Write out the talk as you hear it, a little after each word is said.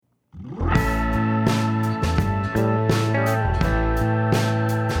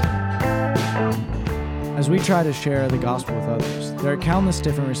As we try to share the gospel with others, there are countless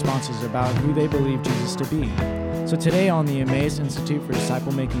different responses about who they believe Jesus to be. So today on the Emmaus Institute for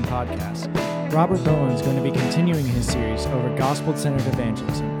Disciple Making podcast, Robert Bowen is going to be continuing his series over gospel-centered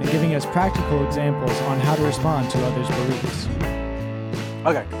evangelism and giving us practical examples on how to respond to others' beliefs.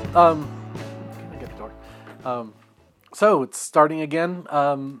 Okay, can I get the door? So it's starting again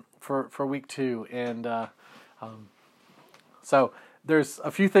for week 2, and so there's a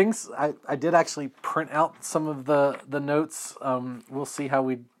few things. I did actually print out some of the notes. We'll see how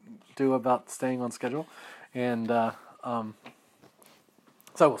we do about staying on schedule, and so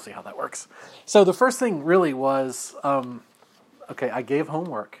we'll see how that works. So the first thing really was, okay, I gave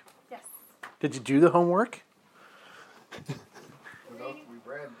homework. Yes. Did you do the homework? We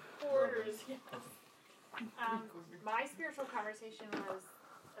read orders, yes. My spiritual conversation was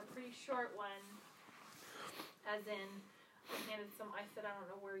a pretty short one, as in, I said, I don't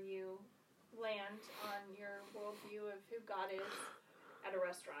know where you land on your worldview of who God is at a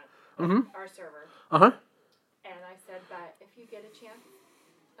restaurant, our server. Uh-huh. And I said that if you get a chance,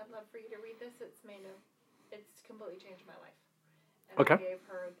 I'd love for you to read this. It's completely changed my life. And Okay. I gave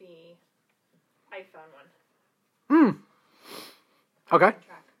her the iPhone one. Okay. On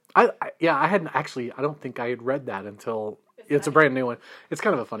track. I hadn't actually. I don't think I had read that until it's a brand new one. It's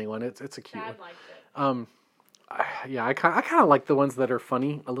kind of a funny one. It's a cute Dad one. liked it. Yeah, I kind of like the ones that are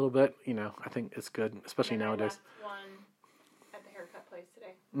funny a little bit. You know, I think it's good, especially And nowadays. I left one at the haircut place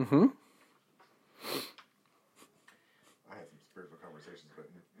today. Mm-hmm. I had some spiritual conversations, but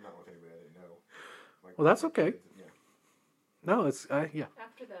not with anybody I didn't know. Like, Well, that's okay. Yeah. No, it's yeah.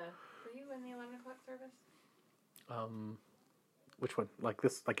 After were you in the 11 o'clock service? Which one? Like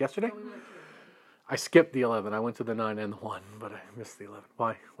this? Like yesterday? No, we went to I skipped the 11. I went to the 9 and the 1, but I missed the 11.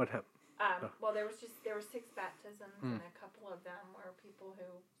 Why? What happened? Well, there were 6 baptisms, and a couple of them were people who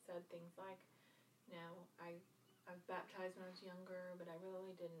said things like, I was baptized when I was younger, but I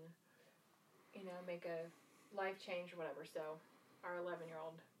really didn't, make a life change or whatever. So our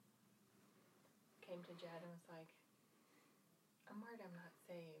 11-year-old came to Jed and was like, I'm worried I'm not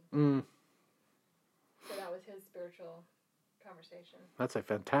saved. So that was his spiritual conversation. That's a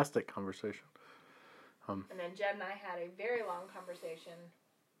fantastic conversation. And then Jed and I had a very long conversation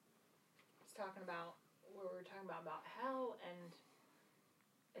talking about where we were talking about hell, and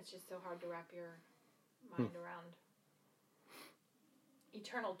it's just so hard to wrap your mind around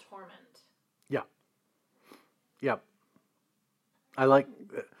eternal torment. Yeah. I like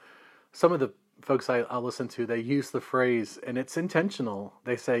some of the folks I listen to, they use the phrase, and it's intentional.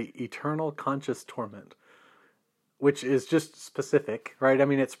 They say eternal conscious torment, which is just specific, right? I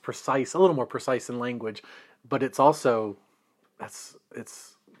mean, it's precise, a little more precise in language, but it's also,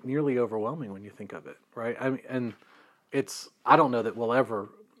 it's nearly overwhelming when you think of it, right? I mean, and I don't know that we'll ever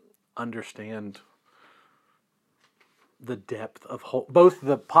understand the depth of both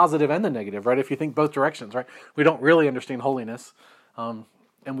the positive and the negative, right? If you think both directions, right? We don't really understand holiness, and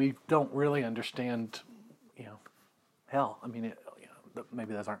we don't really understand, hell. I mean,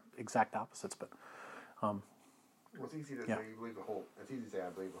 maybe those aren't exact opposites, but Well, it's easy to say you believe the whole. It's easy to say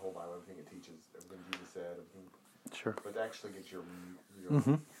I believe the whole Bible, everything it teaches, everything Jesus said, everything. Sure. But to actually get your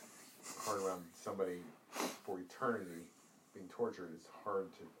heart around somebody for eternity being tortured is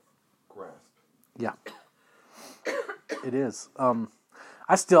hard to grasp. Yeah. It is.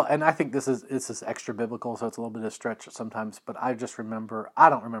 I think this is extra biblical, so it's a little bit of a stretch sometimes, but I don't remember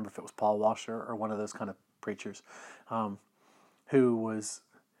if it was Paul Washer or one of those kind of preachers,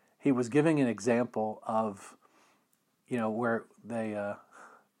 he was giving an example of, where they,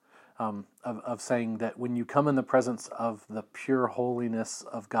 of saying that when you come in the presence of the pure holiness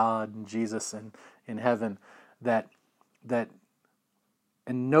of God and Jesus and in heaven, that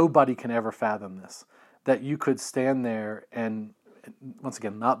and nobody can ever fathom this, that you could stand there and, once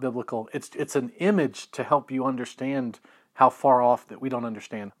again, not biblical. It's an image to help you understand how far off that we don't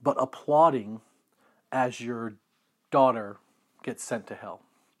understand, but applauding as your daughter gets sent to hell.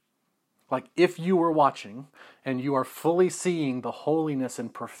 Like if you were watching and you are fully seeing the holiness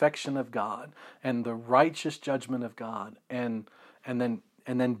and perfection of God and the righteous judgment of God, and then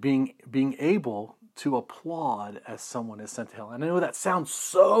being able to applaud as someone is sent to hell. And I know that sounds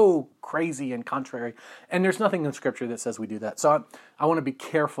so crazy and contrary, and there's nothing in Scripture that says we do that. So I want to be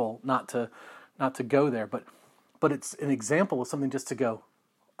careful not to go there, but it's an example of something just to go.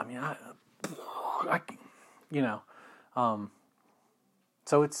 I mean,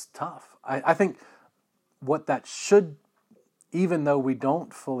 so it's tough. I think what that should, even though we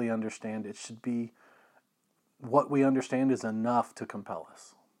don't fully understand, it should be what we understand is enough to compel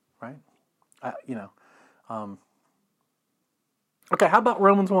us, right? Okay, how about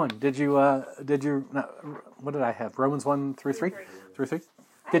Romans 1? Did you, no, what did I have? Romans 1 through 3? Through 3?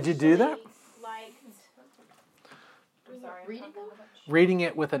 Did you do that? Reading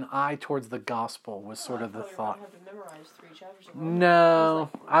it with an eye towards the gospel was sort of the thought. Have to memorize 3 chapters of No,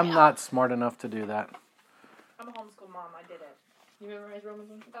 I'm not smart enough to do that. I'm a homeschool mom. I did it. You memorize Romans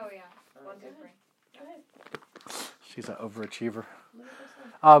 1? Oh yeah, 1, 2, 3. Go ahead. She's an overachiever.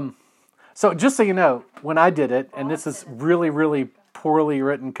 So just so you know, when I did it, and this is really, really poorly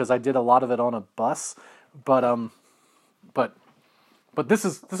written because I did a lot of it on a bus, but this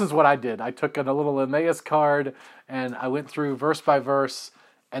is what I did. I took a little Emmaus card and I went through verse by verse,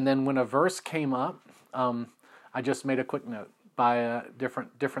 and then when a verse came up, I just made a quick note by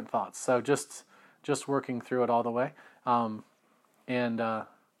different thoughts. So just working through it all the way, and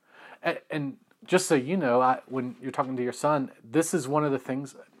just so you know, when you're talking to your son, this is one of the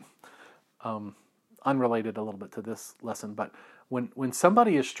things, unrelated a little bit to this lesson, but when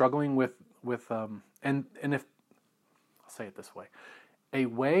somebody is struggling with and if I'll say it this way, a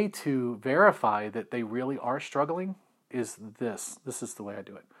way to verify that they really are struggling is this. This is the way I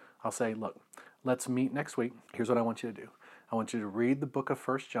do it. I'll say, look, let's meet next week. Here's what I want you to do. I want you to read the book of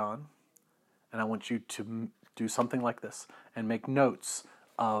 1 John, and I want you to do something like this and make notes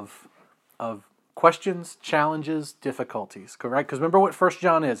of questions, challenges, difficulties, correct? Because remember what 1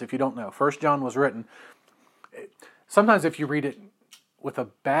 John is, if you don't know. 1 John was written. Sometimes if you read it with a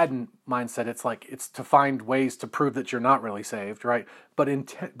bad mindset, it's to find ways to prove that you're not really saved, right? But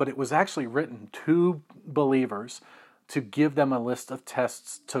it was actually written to believers to give them a list of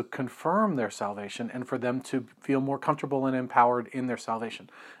tests to confirm their salvation and for them to feel more comfortable and empowered in their salvation.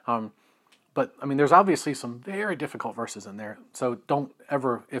 But I mean, there's obviously some very difficult verses in there. So don't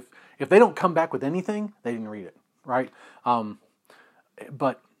ever, if they don't come back with anything, they didn't read it, right?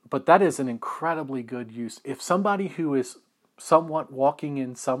 But that is an incredibly good use. If somebody who is somewhat walking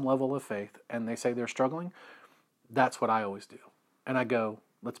in some level of faith and they say they're struggling, that's what I always do. And I go,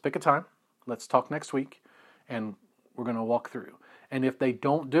 let's pick a time, let's talk next week, and we're going to walk through. And if they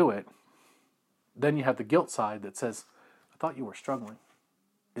don't do it, then you have the guilt side that says, I thought you were struggling.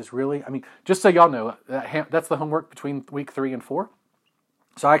 Is really, I mean, just so y'all know, that's the homework between week 3 and 4.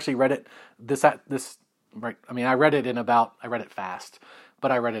 So I actually read it right. I mean, I read it fast,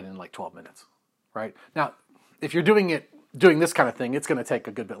 but I read it in like 12 minutes, right? Now, if you're doing this kind of thing, it's going to take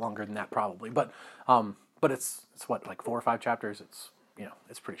a good bit longer than that probably, but it's what, like 4 or 5 chapters. It's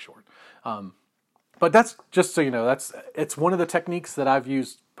pretty short. But that's just so you know, it's one of the techniques that I've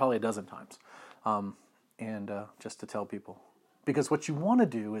used probably a dozen times, and just to tell people. Because what you want to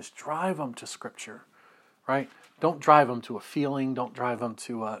do is drive them to Scripture, right? Don't drive them to a feeling. Don't drive them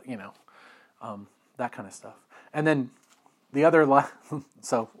to, that kind of stuff. And then the other,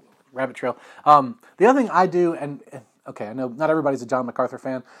 so rabbit trail. The other thing I do, and okay, I know not everybody's a John MacArthur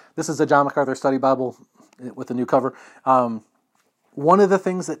fan. This is a John MacArthur study Bible with a new cover. One of the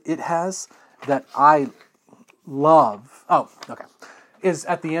things that it has that I love, is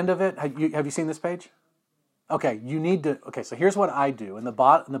at the end of it, have you seen this page? Okay, so here's what I do. In the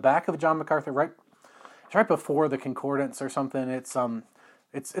back of John MacArthur, it's right before the concordance or something. It's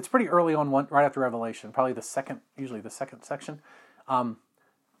pretty early on, right after Revelation, probably usually the second section. I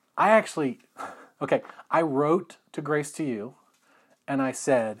wrote to Grace to You, and I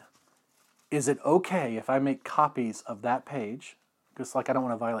said, is it okay if I make copies of that page? Because I don't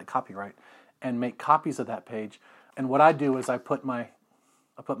want to violate copyright, and make copies of that page. And what I do is I put my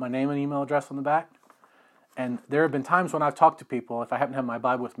name and email address on the back. And there have been times when I've talked to people, if I happen to have my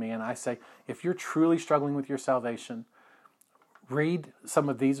Bible with me, and I say, if you're truly struggling with your salvation, read some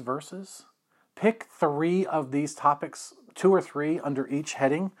of these verses. Pick 3 of these topics, 2 or 3 under each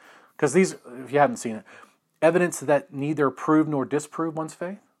heading, because these, if you haven't seen it, evidence that neither prove nor disprove one's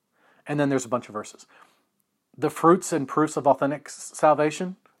faith. And then there's a bunch of verses. The fruits and proofs of authentic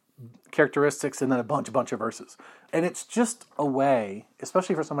salvation, characteristics, and then a bunch of verses. And it's just a way,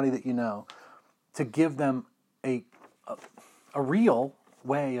 especially for somebody that you know, to give them a real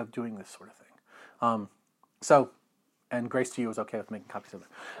way of doing this sort of thing. And Grace to You was okay with making copies of it.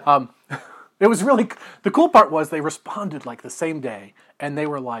 It was really, the cool part was they responded like the same day, and they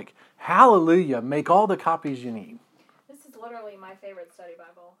were like, hallelujah, make all the copies you need. This is literally my favorite study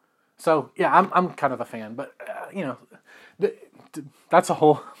Bible. So, yeah, I'm kind of a fan, but, that's a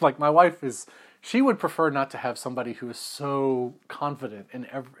whole, my wife she would prefer not to have somebody who is so confident in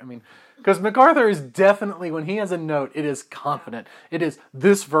because MacArthur is definitely, when he has a note, it is confident. It is,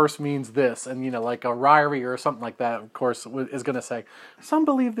 this verse means this, and, like a Ryrie or something like that, of course, is going to say, some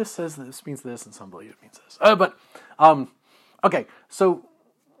believe this says this means this, and some believe it means this. Okay, so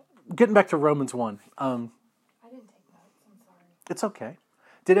getting back to Romans 1. I didn't take notes, I'm sorry. It's okay.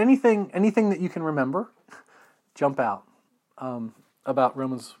 Did anything that you can remember jump out about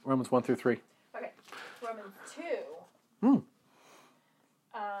Romans 1 through 3? Okay, Romans 2.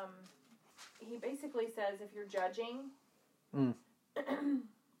 He basically says if you're judging, then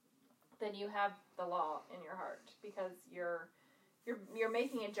you have the law in your heart because you're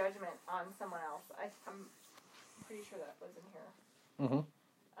making a judgment on someone else. I'm pretty sure that was in here.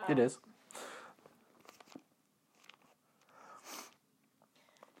 It is.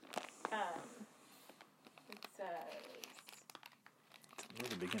 It says. It's near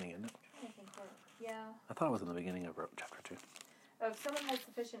the beginning, isn't it? Yeah. I thought it was in the beginning of chapter 2. If someone has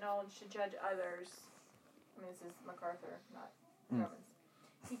sufficient knowledge to judge others, I mean, this is MacArthur, not Romans.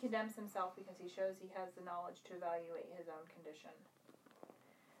 He condemns himself because he shows he has the knowledge to evaluate his own condition.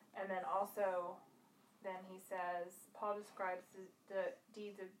 And then also, then he says, Paul describes the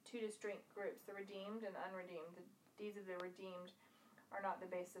deeds of two distinct groups, the redeemed and the unredeemed. The deeds of the redeemed are not the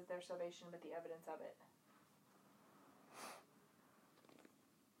basis of their salvation, but the evidence of it.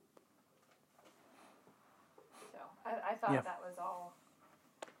 So, I thought that was all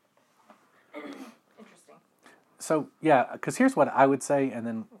interesting. So, yeah, because here's what I would say, and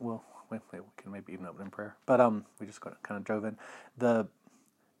then we can maybe even open in prayer. But we just kind of drove in.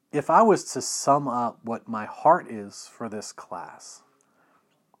 If I was to sum up what my heart is for this class,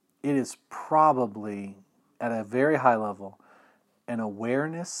 it is probably, at a very high level, an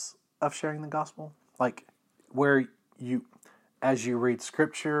awareness of sharing the gospel. Like, where you, as you read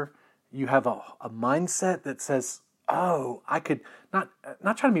Scripture, you have a mindset that says, oh, I could, not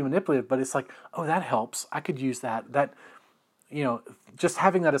trying to be manipulative, but it's like, oh, that helps. I could use that. That, just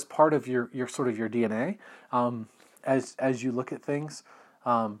having that as part of your sort of your DNA as you look at things.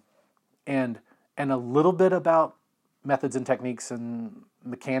 And a little bit about methods and techniques and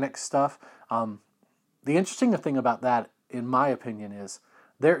mechanics stuff. The interesting thing about that, in my opinion, is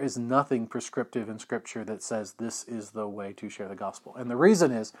there is nothing prescriptive in Scripture that says this is the way to share the gospel. And the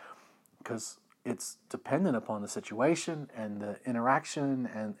reason is because it's dependent upon the situation and the interaction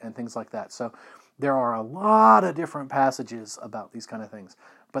and things like that. So there are a lot of different passages about these kind of things,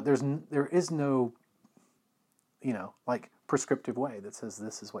 but there is no, like prescriptive way that says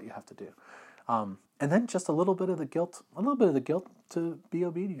this is what you have to do. And then just a little bit of the guilt to be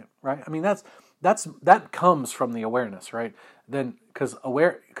obedient, right? I mean, that comes from the awareness, right? Then because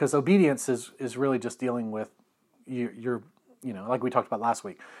obedience is really just dealing with your like we talked about last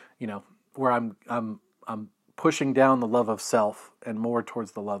week, where I'm pushing down the love of self and more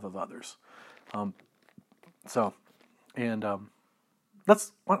towards the love of others.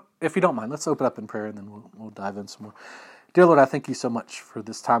 Let's, if you don't mind, let's open up in prayer and then we'll dive in some more. Dear Lord, I thank you so much for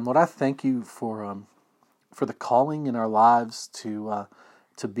this time. Lord, I thank you for the calling in our lives to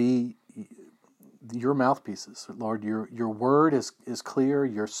be your mouthpieces. Lord, your word is clear.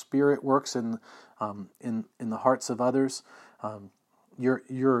 Your Spirit works in the hearts of others.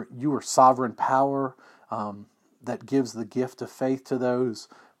 You are sovereign power that gives the gift of faith to those,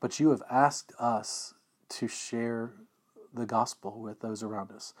 but you have asked us to share the gospel with those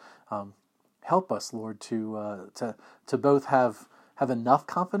around us. Help us, Lord, to both have enough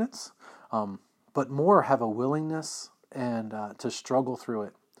confidence, but more have a willingness and to struggle through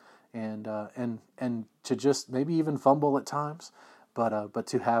it, and to just maybe even fumble at times, but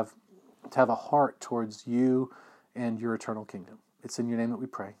to have a heart towards you and your eternal kingdom. It's in your name that we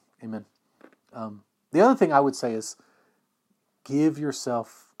pray. Amen. The other thing I would say is give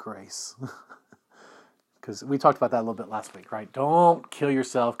yourself grace. Because we talked about that a little bit last week, right? Don't kill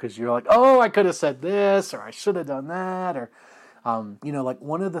yourself because you're like, oh, I could have said this, or I should have done that, or, like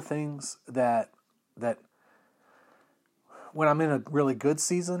one of the things that when I'm in a really good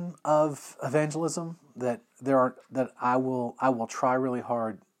season of evangelism, that I will try really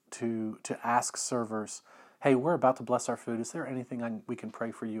hard to ask servers, hey, we're about to bless our food. Is there anything we can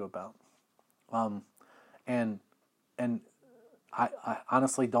pray for you about? And I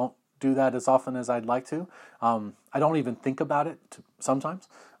honestly don't do that as often as I'd like to. I don't even think about it sometimes.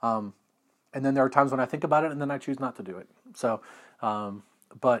 And then there are times when I think about it and then I choose not to do it. So,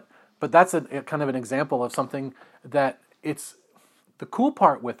 but that's a kind of an example of something that it's, the cool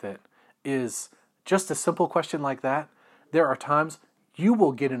part with it is just a simple question like that. There are times you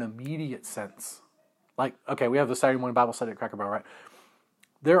will get an immediate sense. Like, okay, we have the Saturday morning Bible study at Cracker Barrel, right?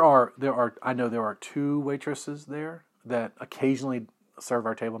 I know there are 2 waitresses there that occasionally serve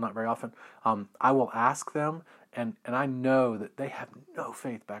our table, not very often. I will ask them, and I know that they have no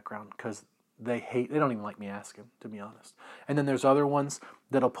faith background because they don't even like me asking, to be honest. And then there's other ones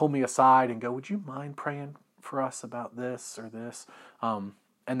that'll pull me aside and go, would you mind praying for us about this or this? And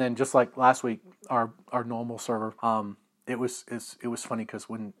then just like last week, our normal server, it was funny because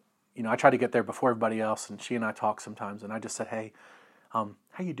when, I try to get there before everybody else, and she and I talk sometimes, and I just said, hey, how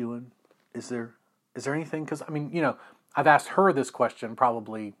you doing? Is there anything? Because I've asked her this question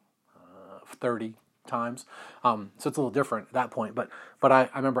probably 30 times, so it's a little different at that point. But I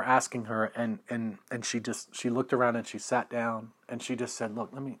remember asking her, and she looked around and she sat down and she just said, look,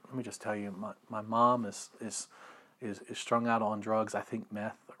 let me just tell you, my mom is strung out on drugs. I think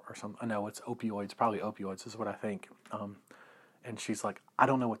meth or some. I know it's opioids, probably opioids is what I think. And she's like, I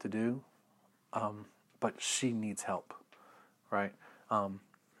don't know what to do, but she needs help, right?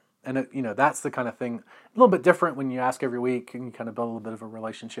 And that's the kind of thing, a little bit different when you ask every week and you kind of build a little bit of a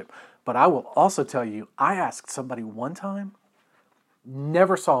relationship. But I will also tell you, I asked somebody one time,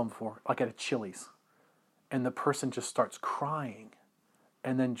 never saw him before, like at a Chili's, and the person just starts crying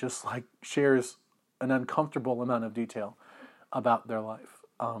and then just like shares an uncomfortable amount of detail about their life.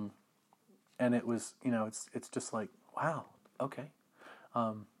 And it was, it's just like, wow, okay.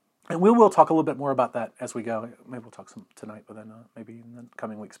 And we will talk a little bit more about that as we go. Maybe we'll talk some tonight, but then maybe in the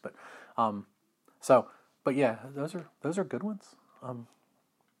coming weeks. But yeah, those are good ones.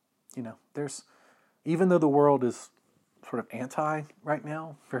 There's, even though the world is sort of anti right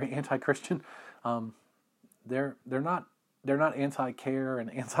now, very anti-Christian, they're not anti-care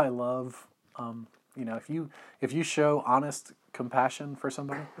and anti-love. If you show honest compassion for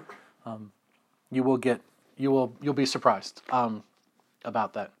somebody, you'll be surprised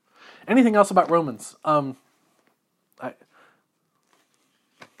about that. Anything else about Romans that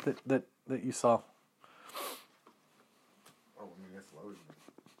you saw? Oh, it's loads of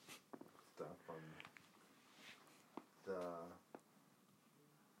stuff.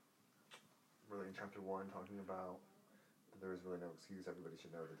 Really in chapter 1, talking about that there is really no excuse. Everybody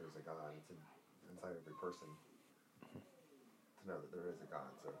should know that there's a God. It's inside every person to know that there is a God.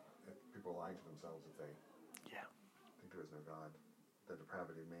 So if people lie to themselves if they think there is no God. The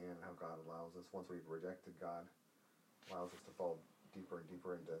depravity of man, how God allows us, once we've rejected God, allows us to fall deeper and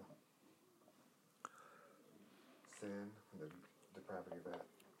deeper into sin, and the depravity of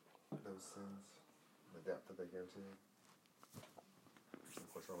those sins, the depth that they go to. And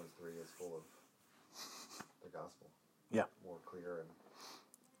of course, Romans 3 is full of the gospel. Yeah. More clear.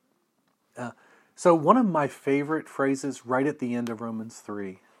 So one of my favorite phrases right at the end of Romans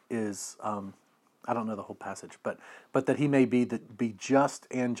 3 is, I don't know the whole passage, but that he may be just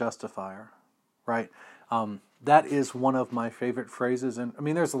and justifier, right? That is one of my favorite phrases, and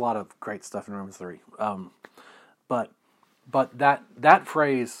there's a lot of great stuff in Romans 3, but that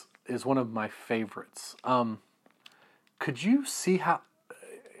phrase is one of my favorites. Could you see how?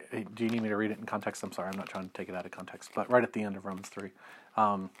 Do you need me to read it in context? I'm sorry, I'm not trying to take it out of context, but right at the end of Romans 3,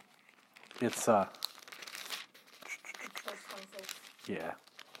 it's Verse 26. yeah.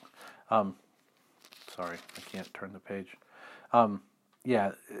 Sorry, I can't turn the page.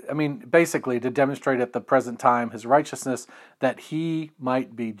 Basically to demonstrate at the present time his righteousness, that he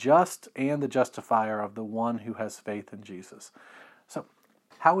might be just and the justifier of the one who has faith in Jesus. So,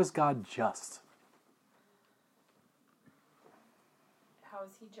 how is God just? How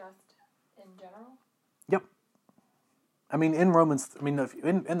is he just in general? Yep. In Romans, in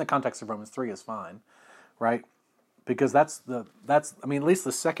the context of Romans 3 is fine, right? Because that's at least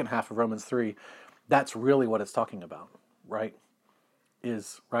the second half of Romans 3, that's really what it's talking about, right?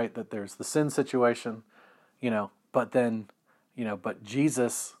 That there's the sin situation, but then, but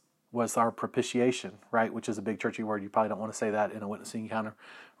Jesus was our propitiation, right? Which is a big churchy word. You probably don't want to say that in a witnessing encounter,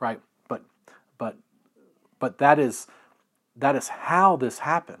 right? But that is how this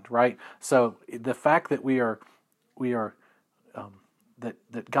happened, right? So the fact that we are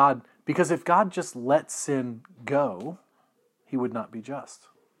that God, because if God just let sin go, he would not be just.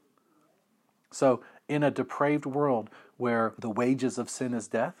 So in a depraved world where the wages of sin is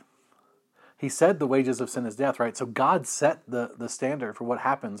death, he said the wages of sin is death, right? So God set the standard for what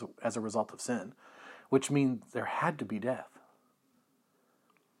happens as a result of sin, which means there had to be death.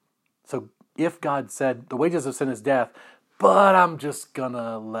 So if God said the wages of sin is death, but I'm just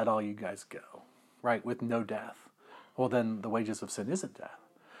gonna let all you guys go, right, with no death, well then the wages of sin isn't death.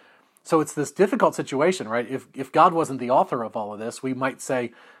 So it's this difficult situation, right? If God wasn't the author of all of this, we might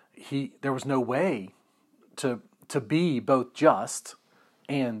say there was no way to be both just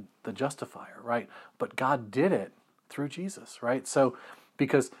and the justifier, right? But God did it through Jesus, right? So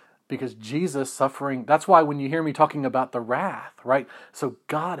because Jesus suffering, that's why when you hear me talking about the wrath, right? So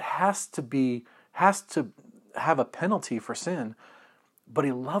God has to have a penalty for sin, but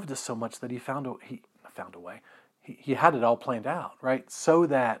he loved us so much that he found a way. He had it all planned out, right? So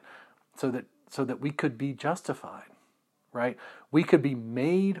that we could be justified, right? We could be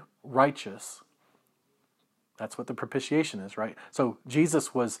made righteous That's what the propitiation is, right? So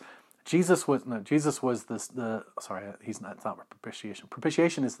Jesus was he's not, it's not propitiation.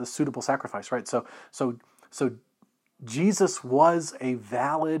 Propitiation is the suitable sacrifice, right? So Jesus was a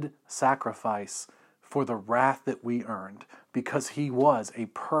valid sacrifice for the wrath that we earned because he was a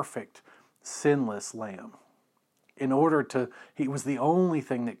perfect, sinless lamb. He was the only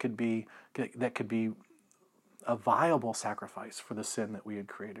thing that could be a viable sacrifice for the sin that we had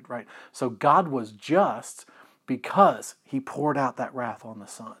created, right? So God was just because he poured out that wrath on the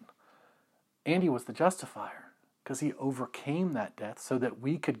Son. And he was the justifier because he overcame that death so that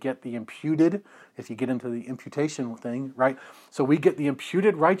we could get the imputed, if you get into the imputation thing, right? So we get the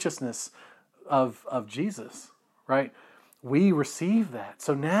imputed righteousness of Jesus, right? We receive that.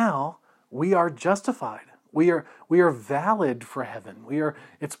 So now we are justified. We are valid for heaven.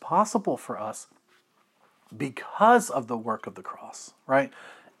 It's possible for us because of the work of the cross, right?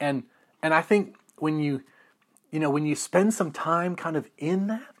 And I think when you spend some time kind of in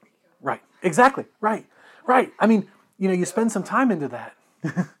that, right? Exactly, right. I mean, you spend some time into that,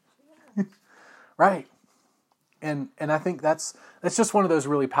 right? And I think that's just one of those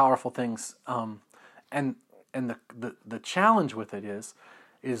really powerful things. And the challenge with it is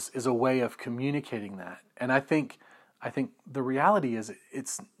a way of communicating that. And I think the reality is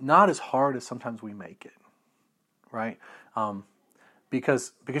it's not as hard as sometimes we make it, right?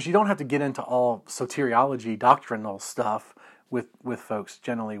 Because you don't have to get into all soteriology, doctrinal stuff with folks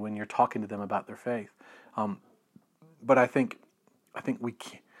generally when you're talking to them about their faith. But I think we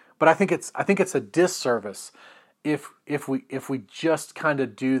can. But I think it's a disservice if we just kind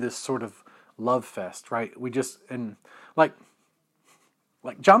of do this sort of love fest, right? We just like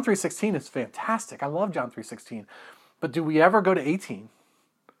John 3:16 is fantastic. I love John 3:16. But do we ever go to 18,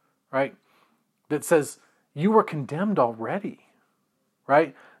 right? That says you were condemned already,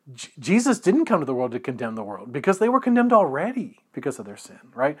 right? Jesus didn't come to the world to condemn the world because they were condemned already because of their sin,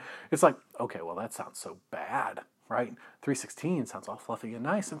 right? It's like, okay, well, that sounds so bad, right? 3:16 sounds all fluffy and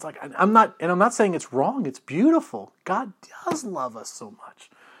nice. It's like, I'm not saying it's wrong. It's beautiful. God does love us so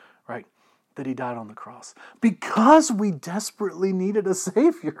much, right? That he died on the cross because we desperately needed a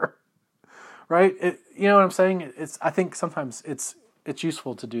savior, right? You know what I'm saying? I think sometimes it's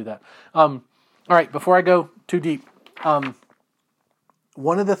useful to do that. All right, before I go too deep,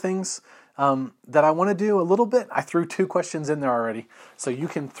 one of the things that I want to do a little bit, I threw 2 questions in there already, so you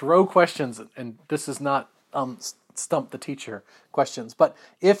can throw questions, and this is not stump the teacher questions, but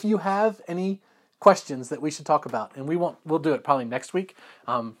if you have any questions that we should talk about, and we'll do it probably next week,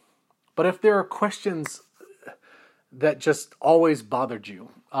 but if there are questions that just always bothered you,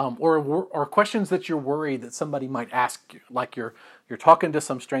 or questions that you're worried that somebody might ask you, like you're talking to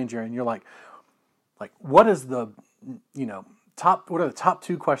some stranger and you're like what are the top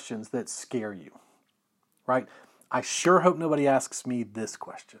 2 questions that scare you, right? I sure hope nobody asks me this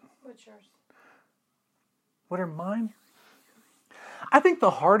question. What's yours? What are mine? I think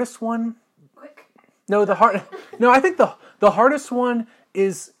the hardest one. Quick. I think the hardest one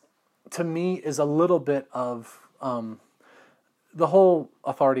is, to me, is a little bit of the whole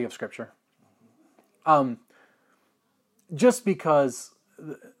authority of Scripture. Just because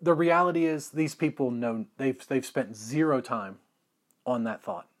the reality is these people know they've spent 0 time on that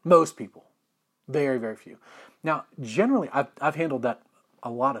thought. Most people, very, very few. Now, generally, I've handled that a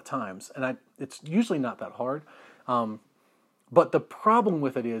lot of times, and it's usually not that hard. But the problem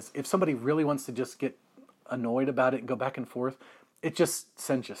with it is, if somebody really wants to just get annoyed about it and go back and forth, it just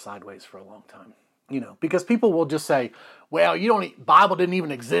sends you sideways for a long time. Because people will just say, well, Bible didn't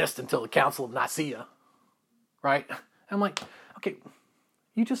even exist until the Council of Nicaea, right? And I'm like, okay,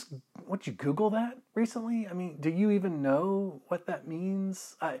 would you Google that recently? I mean, do you even know what that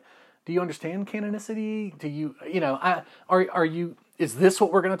means? Do you understand canonicity? Do you, is this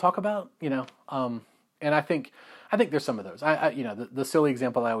what we're going to talk about? And I think there's some of those. The silly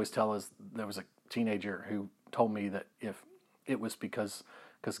example I always tell is there was a teenager who told me that if it was because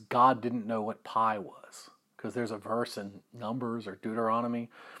God didn't know what pi was, because there's a verse in Numbers or Deuteronomy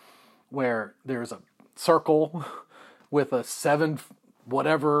where there's a circle with a 7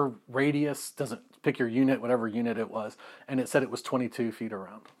 whatever radius, doesn't pick your unit, whatever unit it was, and it said it was 22 feet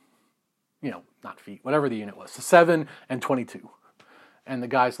around. Not feet, whatever the unit was. So 7 and 22. And the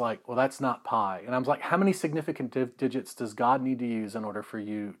guy's like, well, that's not pi. And I was like, how many significant digits does God need to use in order for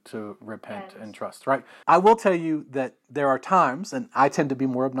you to repent and trust, right? I will tell you that there are times, and I tend to be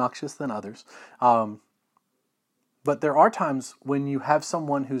more obnoxious than others, but there are times when you have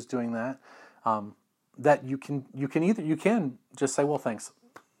someone who's doing that, that you can just say, well, thanks,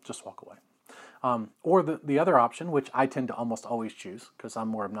 just walk away. Or the other option, which I tend to almost always choose because I'm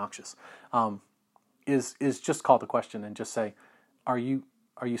more obnoxious, is just call the question and just say, are you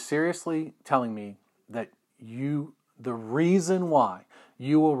seriously telling me that the reason why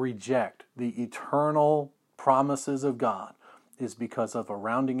you will reject the eternal promises of God is because of a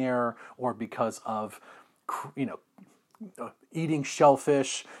rounding error, or because of, eating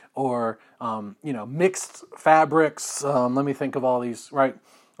shellfish, or mixed fabrics? Let me think of all these. Right?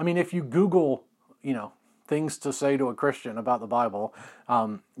 I mean, if you Google, things to say to a Christian about the Bible,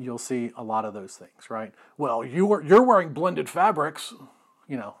 you'll see a lot of those things. Right? Well, you're wearing blended fabrics.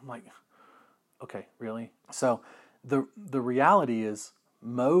 I'm like, okay, really? So the reality is,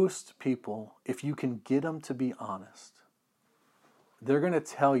 most people, if you can get them to be honest, they're going to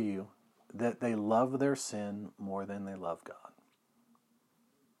tell you that they love their sin more than they love God.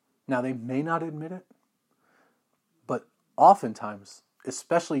 Now, they may not admit it, but oftentimes,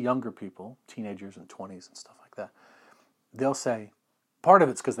 especially younger people, teenagers and 20s and stuff like that, they'll say, part of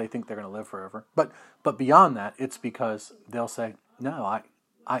it's because they think they're going to live forever, but beyond that, it's because they'll say, no,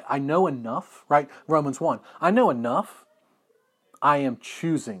 I know enough, right? Romans 1, I know enough, I am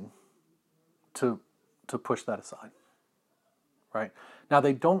choosing to push that aside. Right? Now,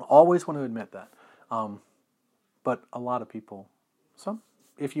 they don't always want to admit that, but a lot of people,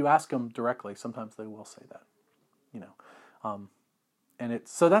 if you ask them directly, sometimes they will say that, and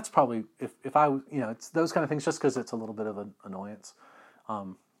so that's probably, if I, it's those kind of things, just because it's a little bit of an annoyance,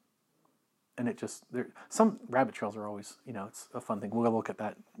 and some rabbit trails are always, it's a fun thing. We'll look at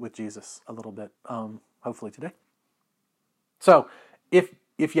that with Jesus a little bit, hopefully today. So, if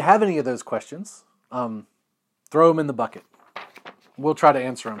you have any of those questions, throw them in the bucket. We'll try to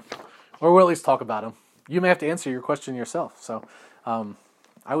answer them, or we'll at least talk about them. You may have to answer your question yourself. So, I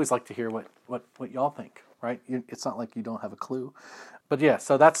always like to hear what y'all think. Right? It's not like you don't have a clue, but yeah.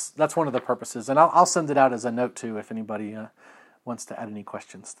 So that's one of the purposes, and I'll send it out as a note too if anybody wants to add any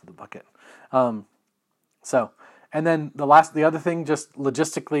questions to the bucket. And then the other thing, just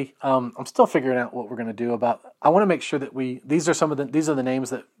logistically, I'm still figuring out what we're going to do about. I want to make sure that these are the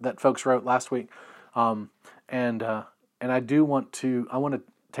names that folks wrote last week, and I want to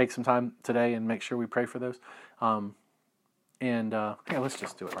take some time today and make sure we pray for those. Let's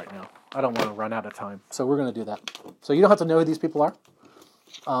just do it right now. I don't want to run out of time, so we're going to do that. So you don't have to know who these people are.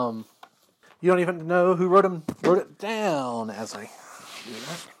 You don't even know who wrote it down as I do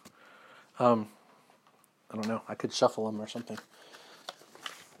that. I don't know. I could shuffle them or something.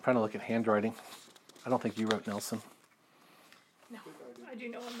 I'm trying to look at handwriting. I don't think you wrote Nelson. No, I do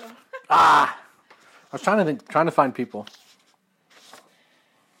know him though. I was trying to find people.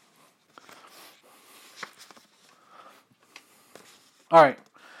 All right.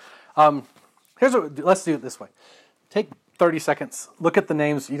 Let's do it this way. Take 30 seconds. Look at the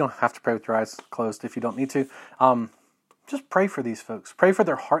names. You don't have to pray with your eyes closed if you don't need to. Just pray for these folks. Pray for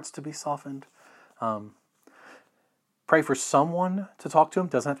their hearts to be softened. Pray for someone to talk to them.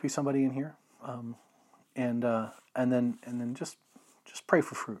 Doesn't have to be somebody in here. And then just pray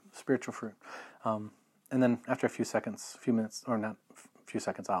for fruit, spiritual fruit. And then after a few minutes, or not a few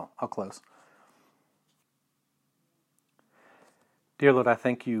seconds, I'll close. Dear Lord, I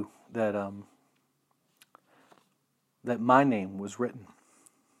thank you that my name was written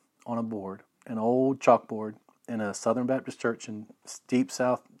on a board, an old chalkboard in a Southern Baptist church in deep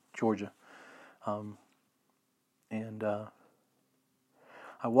South Georgia. And I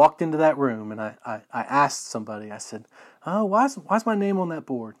walked into that room and I asked somebody, I said, "Oh, why's my name on that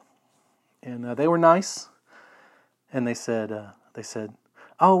board?" And they were nice, and they said,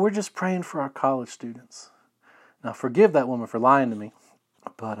 "Oh, we're just praying for our college students." Now, forgive that woman for lying to me,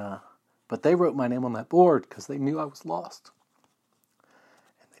 but they wrote my name on that board because they knew I was lost,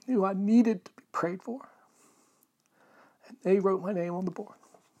 and they knew I needed to be prayed for, and they wrote my name on the board.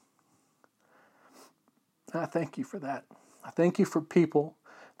 And I thank you for that. I thank you for people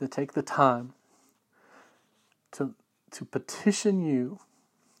that take the time to petition you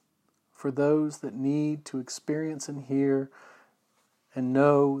for those that need to experience and hear and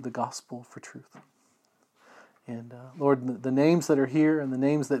know the gospel for truth. And Lord, the names that are here and the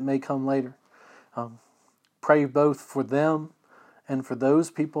names that may come later, pray both for them and for those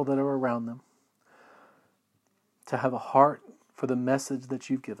people that are around them to have a heart for the message that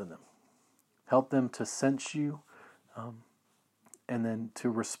you've given them. Help them to sense you and then to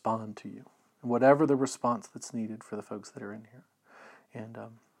respond to you. Whatever the response that's needed for the folks that are in here. And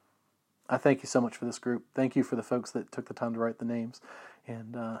I thank you so much for this group. Thank you for the folks that took the time to write the names.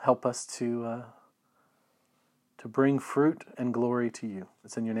 And help us to bring fruit and glory to you.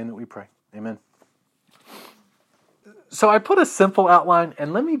 It's in your name that we pray. Amen. So I put a simple outline,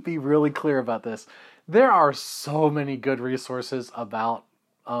 and let me be really clear about this. There are so many good resources about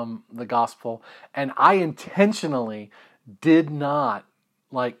the gospel, and I intentionally did not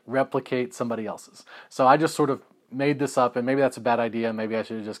replicate somebody else's. So I just sort of made this up, and maybe that's a bad idea. Maybe I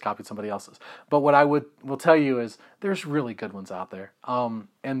should have just copied somebody else's. But what I will tell you is there's really good ones out there,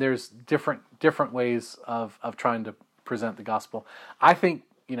 and there's different ways of trying to present the gospel. I think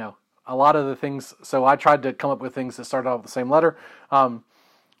a lot of the things. So I tried to come up with things that started out with the same letter.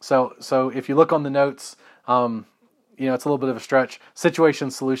 So if you look on the notes, it's a little bit of a stretch.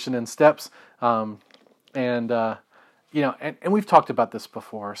 Situation, solution, and steps. And we've talked about this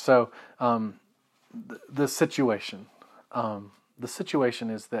before. So the situation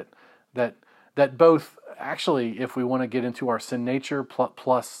is that both actually, if we want to get into our sin nature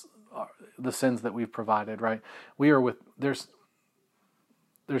plus the sins that we've provided, right?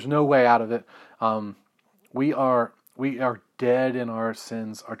 There's no way out of it. We are dead in our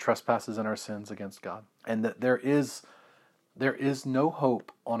sins, our trespasses, and our sins against God, and that there is no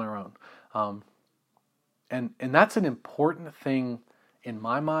hope on our own. And that's an important thing in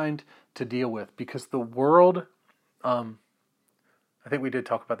my mind to deal with, because the world, I think we did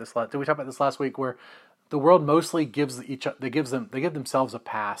talk about this did we talk about this last week, where the world mostly gives themselves a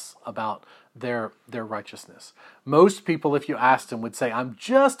pass about their righteousness. Most people, if you asked them, would say, I'm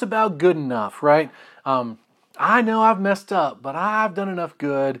just about good enough, right? I know I've messed up, but I've done enough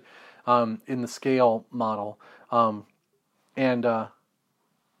good, in the scale model. Do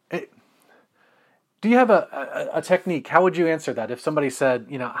you have a technique? How would you answer that if somebody said,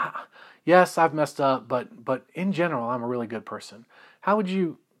 yes, I've messed up, but in general, I'm a really good person? How would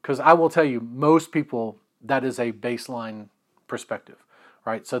you? Because I will tell you, most people, that is a baseline perspective,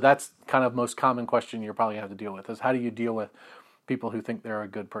 right? So that's kind of most common question you're probably going to have to deal with, is how do you deal with people who think they're a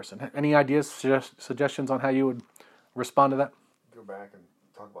good person? Any ideas, suggestions on how you would respond to that? Go back and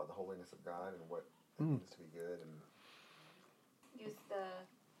talk about the holiness of God and what it means to be good, and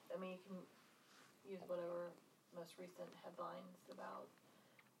you can use whatever most recent headlines about,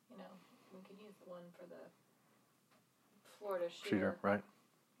 we could use the one for the Florida shooter, right?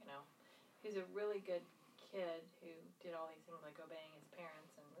 He's a really good kid who did all these things like obeying his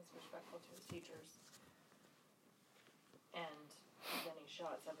parents and was respectful to his teachers. And then he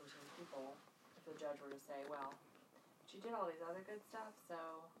shot 17 people. If the judge were to say, well, she did all these other good stuff, so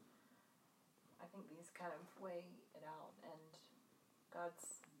I think these kind of weigh it out. And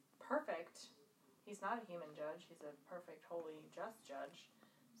God's perfect. He's not a human judge. He's a perfect, holy, just judge.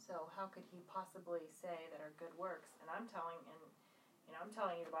 So how could he possibly say that our good works? And I'm telling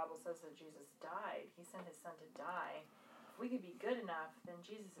you, the Bible says that Jesus died. He sent his son to die. If we could be good enough, then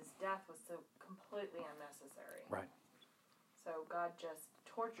Jesus' death was so completely unnecessary. Right. So God just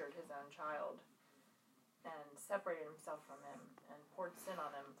tortured his own child and separated himself from him and poured sin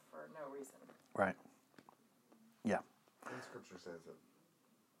on him for no reason. Right. Yeah. And Scripture says that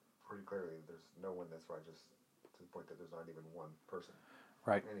pretty clearly there's no one that's righteous to the point that there's not even one person.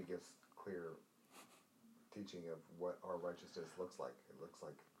 Right. And he gives clear teaching of what our righteousness looks like. It looks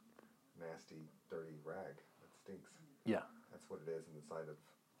like nasty, dirty rag that stinks. Yeah. That's what it is in the sight of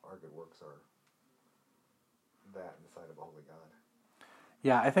our good works are that in the sight of a holy God.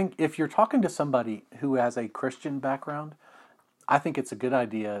 Yeah, I think if you're talking to somebody who has a Christian background, I think it's a good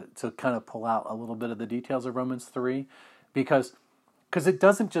idea to kind of pull out a little bit of the details of Romans 3, because it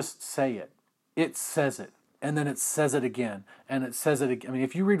doesn't just say it. It says it. And then it says it again, and it says it again. I mean,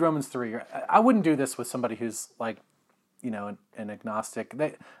 if you read Romans 3, I wouldn't do this with somebody who's an agnostic.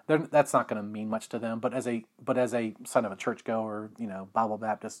 That's not going to mean much to them. But as a son of a churchgoer, Bible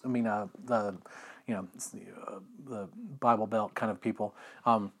Baptist. The Bible Belt kind of people.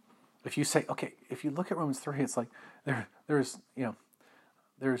 If you say, okay, if you look at Romans 3, it's like there's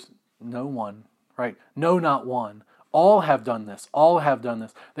no one, right? No, not one. All have done this. All have done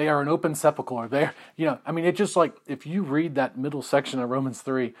this. They are an open sepulchre. It's just like, if you read that middle section of Romans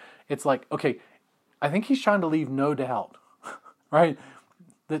 3, it's like, okay, I think he's trying to leave no doubt, right?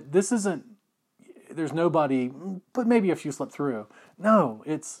 That this isn't, there's nobody, but maybe a few slip through. No,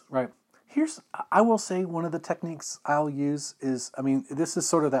 it's, right. I will say one of the techniques I'll use is, this is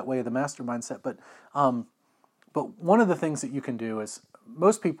sort of that way of the master mindset, but one of the things that you can do is,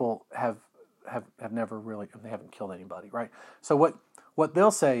 most people have never really, they haven't killed anybody, right? So what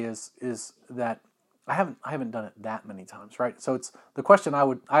they'll say is that I haven't done it that many times, right? So it's the question I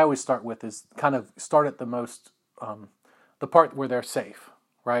always start with is kind of start at the most the part where they're safe,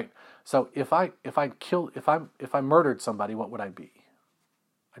 right? So if I murdered somebody, what would I be?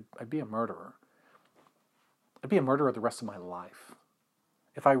 I'd be a murderer. I'd be a murderer the rest of my life.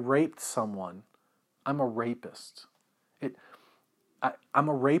 If I raped someone, I'm a rapist. I'm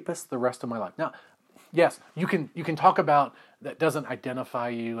a rapist the rest of my life. Now, yes, you can talk about that doesn't identify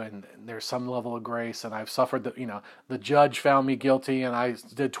you, and there's some level of grace, and I've suffered the judge found me guilty and I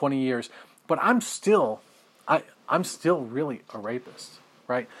did 20 years, but I'm still really a rapist,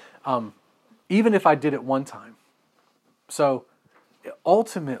 right? Even if I did it one time. So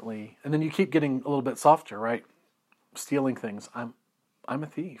ultimately, and then you keep getting a little bit softer, right? Stealing things. I'm a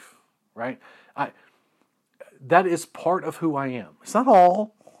thief, right? That is part of who I am. It's not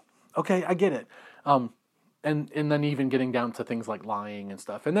all. Okay, I get it. And then even getting down to things like lying and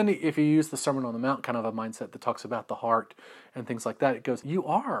stuff. And then if you use the Sermon on the Mount kind of a mindset that talks about the heart and things like that, it goes, you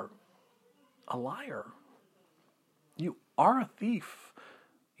are a liar. You are a thief.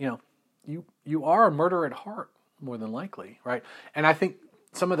 You are a murderer at heart, more than likely, right? And I think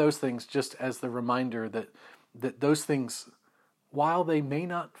some of those things, just as the reminder that those things, while they may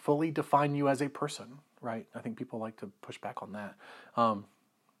not fully define you as a person, right? I think people like to push back on that,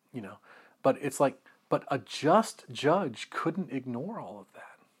 but it's like, but a just judge couldn't ignore all of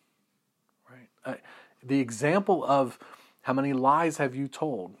that, right? The example of how many lies have you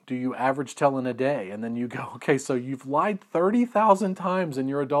told? Do you average tell in a day? And then you go, okay, so you've lied 30,000 times in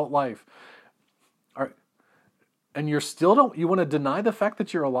your adult life. And you want to deny the fact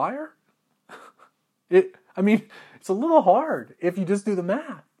that you're a liar? It's a little hard if you just do the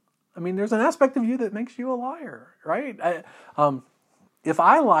math. There's an aspect of you that makes you a liar, right? If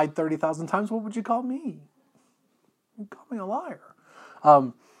I lied 30,000 times, what would you call me? You'd call me a liar.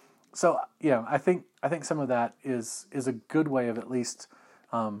 So I think some of that is a good way of at least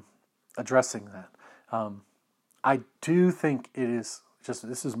addressing that. I do think it is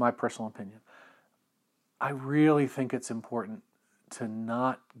this is my personal opinion. I really think it's important to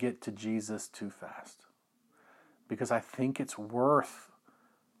not get to Jesus too fast, because I think it's worth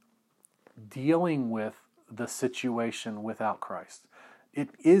dealing with the situation without Christ. It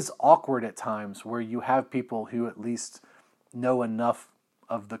is awkward at times where you have people who at least know enough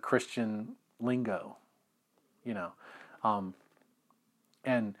of the Christian lingo, and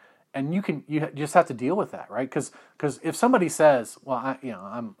you just have to deal with that, right? Because if somebody says, well,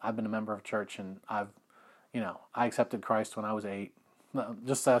 I've been a member of church and I accepted Christ when I was 8,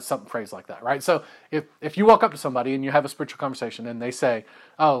 just some phrase like that, right? So if you walk up to somebody and you have a spiritual conversation and they say,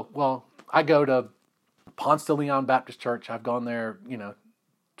 oh, well, I go to Ponce de Leon Baptist Church, I've gone there,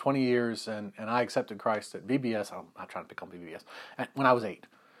 20 years, and I accepted Christ at VBS. I'm not trying to become VBS. When I was 8,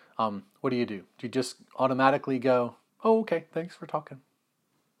 what do? Do you just automatically go, oh, okay, thanks for talking?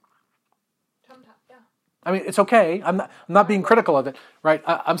 Yeah. It's okay. I'm not being critical of it, right?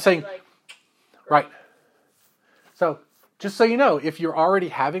 I'm saying, right. So just so you know, if you're already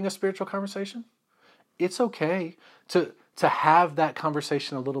having a spiritual conversation, it's okay to have that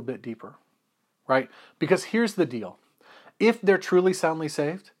conversation a little bit deeper, right? Because here's the deal. If they're truly soundly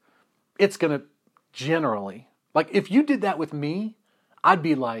saved, it's going to generally, like if you did that with me, I'd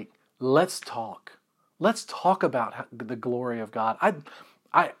be like, let's talk. Let's talk about the glory of God.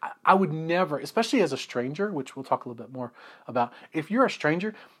 I would never, especially as a stranger, which we'll talk a little bit more about. If you're a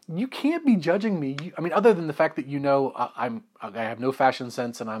stranger, you can't be judging me. Other than the fact that I have no fashion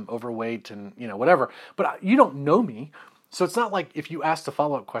sense and I'm overweight and whatever. But you don't know me, so it's not like if you asked a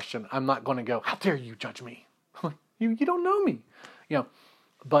follow-up question, I'm not going to go, how dare you judge me? You don't know me,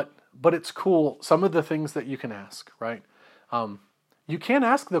 But it's cool. Some of the things that you can ask, right? You can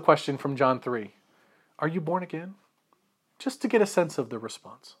ask the question from John 3. Are you born again? Just to get a sense of the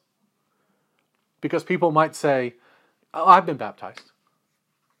response. Because people might say, oh, I've been baptized.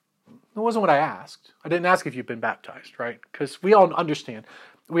 It wasn't what I asked. I didn't ask if you've been baptized, right? Because we all understand.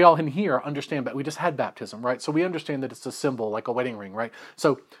 We all in here understand, but we just had baptism, right? So we understand that it's a symbol, like a wedding ring, right?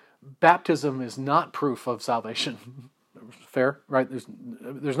 So baptism is not proof of salvation. Fair, right?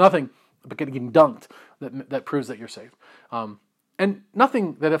 There's nothing but getting dunked that proves that you're saved. And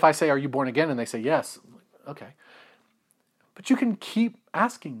nothing that if I say, are you born again? And they say, yes. Okay. But you can keep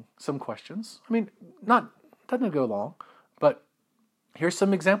asking some questions. Doesn't go long, but here's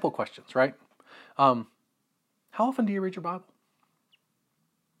some example questions, right? How often do you read your Bible?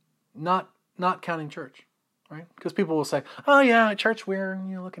 Not counting church, right? Because people will say, oh yeah, church where,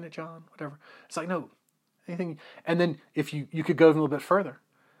 looking at John, whatever. It's like, no, anything. And then if you could go a little bit further,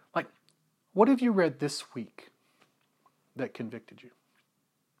 like, what have you read this week that convicted you?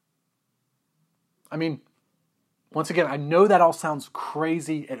 Once again, I know that all sounds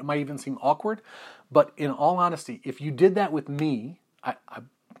crazy. It might even seem awkward, but in all honesty, if you did that with me, I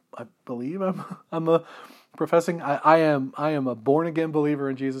believe I'm a professing. I am a born again believer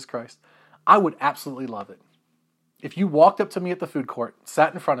in Jesus Christ. I would absolutely love it if you walked up to me at the food court,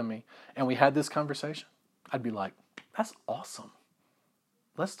 sat in front of me, and we had this conversation. I'd be like, "That's awesome.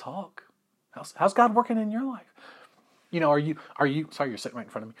 Let's talk. How's God working in your life?" are you, sorry, you're sitting right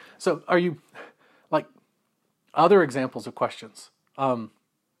in front of me. So are you, like, other examples of questions? Are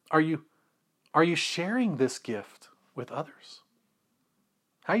you sharing this gift with others?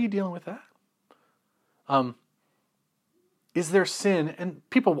 How are you dealing with that? Is there sin? And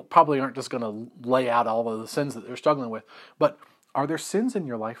people probably aren't just going to lay out all of the sins that they're struggling with, but are there sins in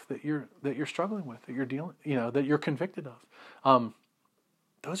your life that you're struggling with, that you're dealing, that you're convicted of?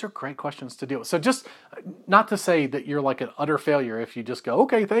 Those are great questions to deal with. So just not to say that you're like an utter failure if you just go,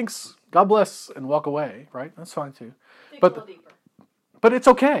 okay, thanks, God bless, and walk away, right? That's fine too. Dig a little deeper. But it's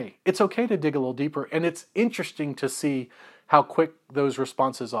okay. It's okay to dig a little deeper, and it's interesting to see how quick those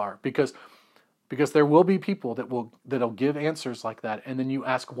responses are, because there will be people that'll give answers like that, and then you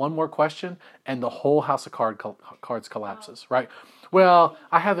ask one more question, and the whole house of cards collapses, right? Well,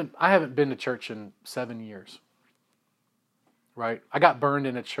 I haven't been to church in 7 years, right? I got burned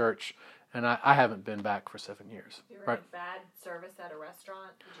in a church, and I haven't been back for 7 years. If you're right? in a bad service at a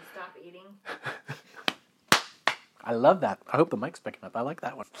restaurant, did you stop eating? I love that. I hope the mic's picking up. I like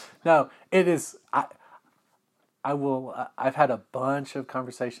that one. No, it is. I've had a bunch of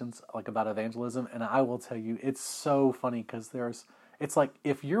conversations like about evangelism, and I will tell you, it's so funny because it's like,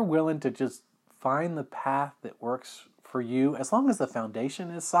 if you're willing to just find the path that works for you, as long as the foundation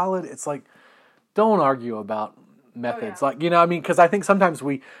is solid, it's like, don't argue about methods. Oh, yeah. Like, because I think sometimes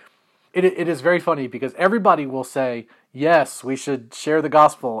it is very funny because everybody will say, yes, we should share the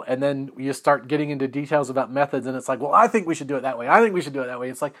gospel, and then you start getting into details about methods, and it's like, well, I think we should do it that way. I think we should do it that way.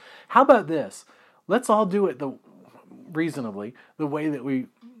 It's like, how about this? Let's all do it reasonably, the way that we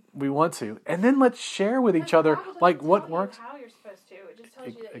want to, and then let's share with each other like what works. How you're supposed to? It just tells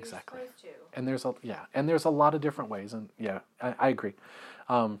you that Exactly. you're supposed to. And there's a lot of different ways, and I agree.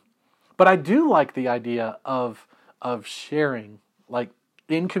 But I do like the idea of sharing, like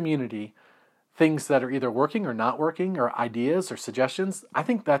in community, things that are either working or not working, or ideas or suggestions. I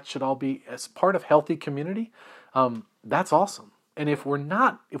think that should all be as part of healthy community. That's awesome. And if we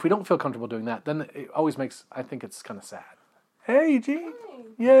don't feel comfortable doing that, then it always makes, I think it's kind of sad. Hey, Eugene.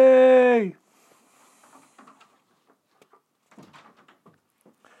 Yay.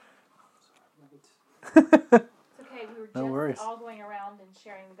 It's okay. We were No just worries. all going around and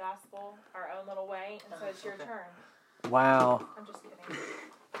sharing the gospel our own little way, and so it's your turn. Wow. I'm just kidding.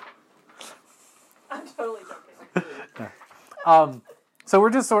 I'm totally joking. So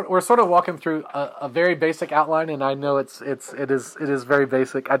we're sort of walking through a very basic outline, and I know it is very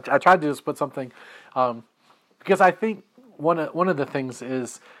basic. I tried to just put something, because I think one of the things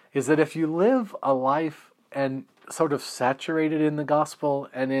is that if you live a life and sort of saturated in the gospel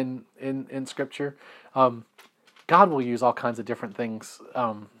and in Scripture, God will use all kinds of different things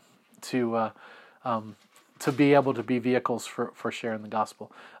to be able to be vehicles for sharing the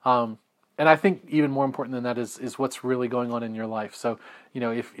gospel. And I think even more important than that is what's really going on in your life. So,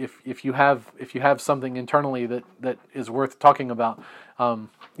 if you have something internally that is worth talking about,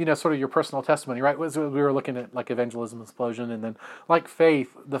 sort of your personal testimony, right? We were looking at like evangelism explosion, and then like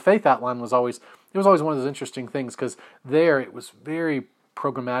faith. The faith outline was always one of those interesting things, because there it was very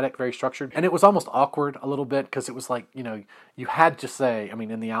programmatic, very structured, and it was almost awkward a little bit, because it was like, you had to say,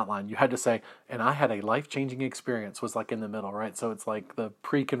 in the outline, you had to say, and I had a life-changing experience, was like in the middle, right? So it's like the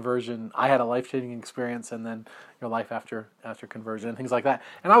pre-conversion, I had a life-changing experience, and then your life after conversion, and things like that.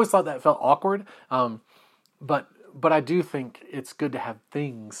 And I always thought that felt awkward, but I do think it's good to have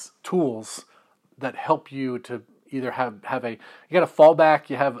tools that help you to either have you got a fallback,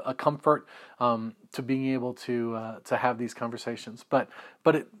 you have a comfort to being able to have these conversations. But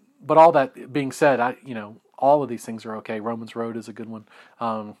all that being said, all of these things are okay. Romans Road is a good one.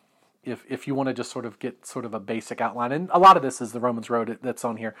 If you want to just sort of get sort of a basic outline, and a lot of this is the Romans Road that's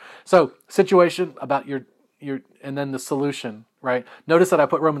on here. So situation about your and then the solution, right? Notice that I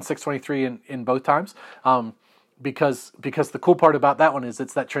put Romans 6:23 in both times. Because the cool part about that one is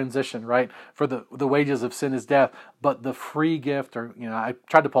it's that transition, right? For the wages of sin is death, but the free gift, or I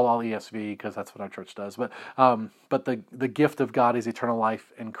tried to pull all ESV because that's what our church does, but the gift of God is eternal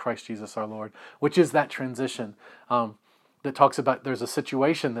life in Christ Jesus our Lord, which is that transition that talks about there's a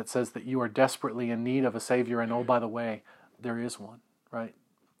situation that says that you are desperately in need of a Savior, and oh, by the way, there is one, right?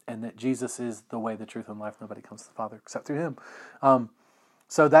 And that Jesus is the way, the truth, and life. Nobody comes to the Father except through Him.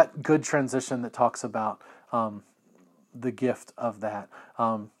 So that good transition that talks about the gift of that.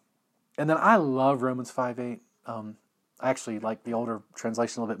 And then I love Romans 5:8. I actually like the older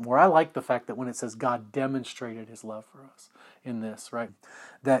translation a little bit more. I like the fact that when it says God demonstrated His love for us in this, right?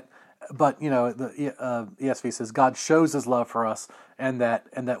 But the ESV says God shows His love for us, and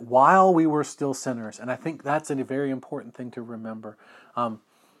that while we were still sinners, and I think that's a very important thing to remember.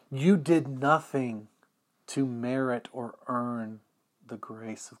 You did nothing to merit or earn the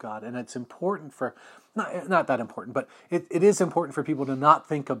grace of God. And it's important for, not that important, but it is important for people to not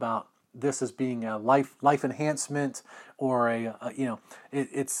think about this as being a life enhancement or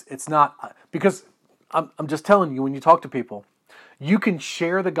it's not, because I'm just telling you, when you talk to people, you can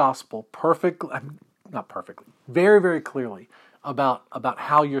share the gospel not perfectly, very, very clearly about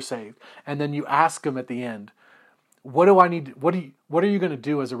how you're saved. And then you ask them at the end, what are you going to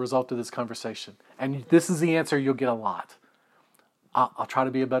do as a result of this conversation? And this is the answer you'll get a lot. I'll try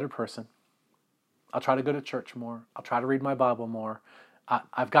to be a better person. I'll try to go to church more. I'll try to read my Bible more.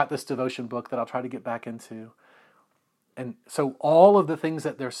 I've got this devotion book that I'll try to get back into. And so all of the things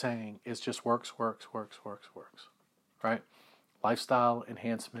that they're saying is just works, right? Lifestyle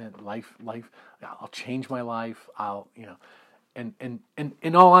enhancement, life. I'll change my life. And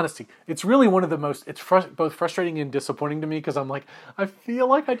in all honesty, it's really one of the most, it's both frustrating and disappointing to me, because I'm like, I feel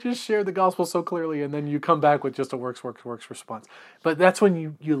like I just shared the gospel so clearly, and then you come back with just a works response. But that's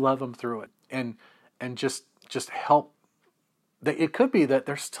when you love them through it, and just help. It could be that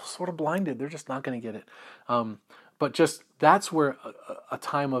they're still sort of blinded; they're just not going to get it. But just that's where a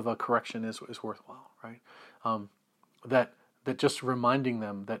time of a correction is worthwhile, right? That just reminding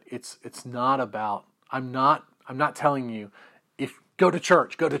them that it's not about. I'm not telling you, if go to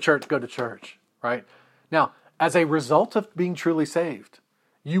church, right? Now, as a result of being truly saved,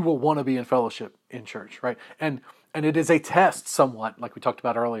 you will want to be in fellowship in church, right? And it is a test somewhat, like we talked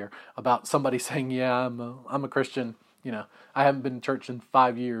about earlier, about somebody saying, yeah, I'm a Christian, I haven't been in church in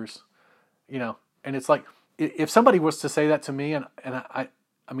 5 years, and it's like, if somebody was to say that to me, and I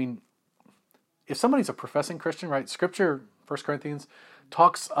mean, if somebody's a professing Christian, right? Scripture, 1 Corinthians,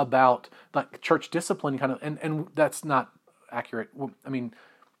 talks about like church discipline kind of, and that's not accurate. I mean,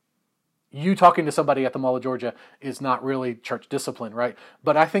 you talking to somebody at the Mall of Georgia is not really church discipline, right?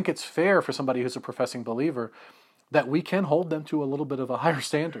 But I think it's fair for somebody who's a professing believer that we can hold them to a little bit of a higher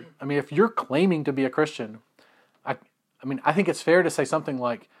standard. I mean, if you're claiming to be a Christian, I think it's fair to say something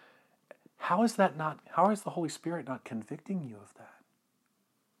like, how is the Holy Spirit not convicting you of that?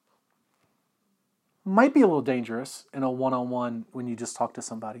 Might be a little dangerous in a one-on-one when you just talk to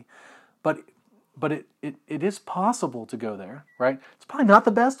somebody, but it is possible to go there, right? It's probably not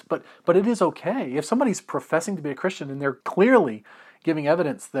the best, but it is okay. If somebody's professing to be a Christian and they're clearly giving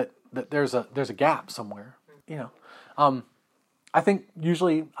evidence that there's a gap somewhere, I think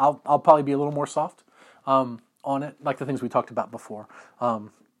usually I'll probably be a little more soft on it, like the things we talked about before,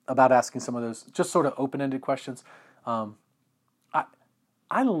 about asking some of those just sort of open-ended questions. I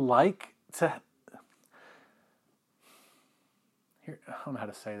like to. I don't know how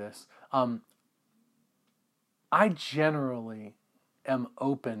to say this. I generally am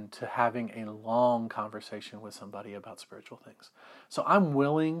open to having a long conversation with somebody about spiritual things. So I'm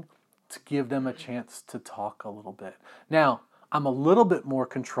willing to give them a chance to talk a little bit. Now, I'm a little bit more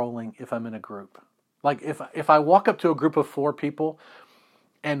controlling if I'm in a group. Like if I walk up to a group of 4 people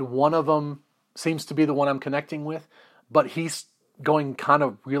and one of them seems to be the one I'm connecting with, but he's going kind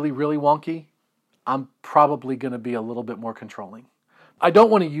of really, really wonky, I'm probably going to be a little bit more controlling. I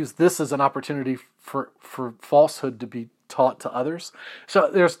don't want to use this as an opportunity for falsehood to be taught to others. So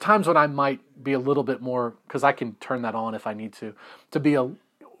there's times when I might be a little bit more, because I can turn that on if I need to be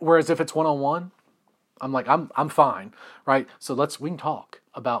whereas if it's one-on-one, I'm like, I'm fine, right? So we can talk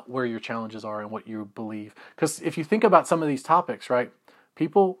about where your challenges are and what you believe. Because if you think about some of these topics, right,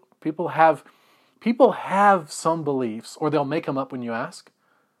 people have some beliefs, or they'll make them up when you ask.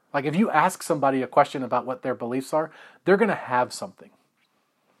 Like if you ask somebody a question about what their beliefs are, they're going to have something.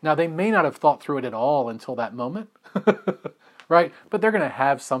 Now, they may not have thought through it at all until that moment, right? But they're going to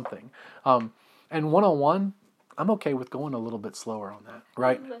have something. And one-on-one, I'm okay with going a little bit slower on that,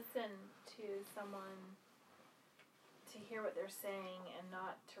 right? You listen to someone to hear what they're saying and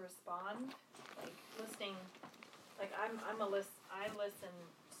not to respond. Like listening, like I listen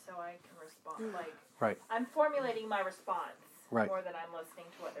so I can respond. Like right. I'm formulating my response right. more than I'm listening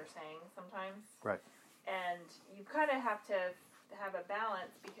to what they're saying sometimes. Right. And you kind of have to have a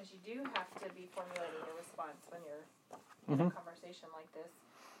balance, because you do have to be formulating a response when you're in a conversation like this.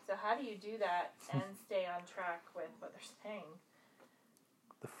 So how do you do that and stay on track with what they're saying?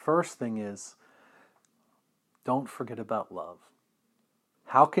 The first thing is, don't forget about love.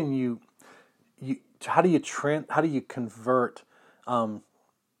 How can how do you convert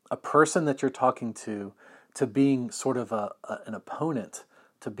a person that you're talking to being sort of an opponent,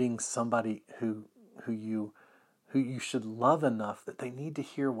 to being somebody who you should love enough that they need to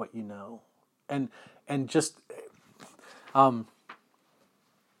hear what you know, and just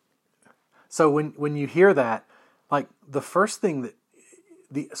so when you hear that, like the first thing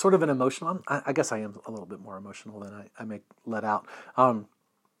the sort of an emotional. I guess I am a little bit more emotional than I may let out.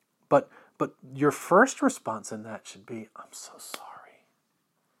 But your first response in that should be, I'm so sorry.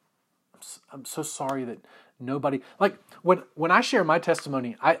 I'm so sorry that nobody, like when I share my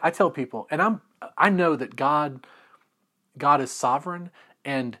testimony, I tell people, and I know that God is sovereign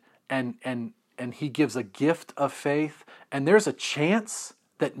and He gives a gift of faith, and there's a chance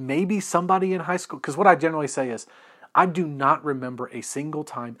that maybe somebody in high school, because what I generally say is, I do not remember a single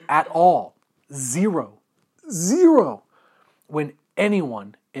time at all, zero, when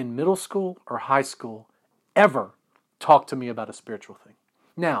anyone in middle school or high school ever talked to me about a spiritual thing.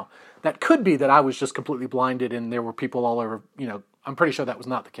 Now, that could be that I was just completely blinded and there were people all over, I'm pretty sure that was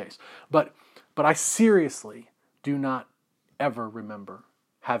not the case. But I seriously do not ever remember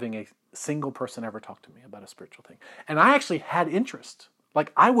having a single person ever talk to me about a spiritual thing. And I actually had interest.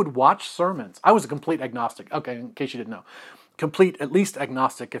 Like, I would watch sermons. I was a complete agnostic. Okay, in case you didn't know. Complete, at least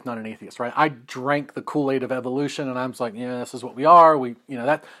agnostic, if not an atheist, right? I drank the Kool-Aid of evolution, and I was like, yeah, this is what we are.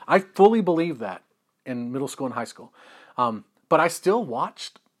 That I fully believed that in middle school and high school. But I still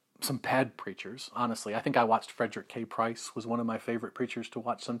watched some bad preachers, honestly. I think I watched Frederick K. Price, was one of my favorite preachers to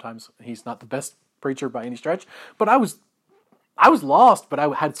watch sometimes. He's not the best preacher by any stretch, but I was lost, but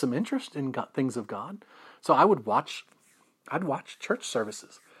I had some interest in things of God. So I'd watch church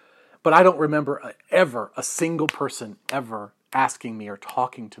services. But I don't remember ever a single person ever asking me or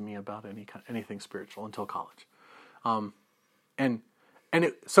talking to me about anything spiritual until college. So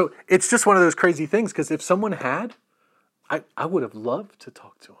it's just one of those crazy things, because if someone had, I would have loved to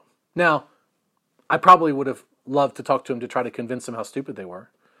talk to them. Now, I probably would have loved to talk to them to try to convince them how stupid they were,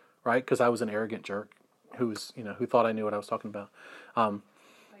 right? Because I was an arrogant jerk who thought I knew what I was talking about. Oh,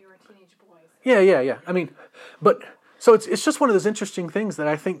 you were a teenage boy. Yeah. So. I mean, but so it's just one of those interesting things that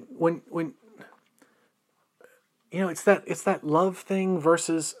I think when it's that love thing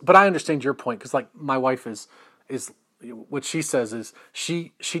versus. But I understand your point, because like my wife is what she says is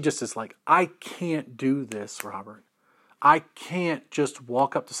she just is like, I can't do this, Robert. I can't just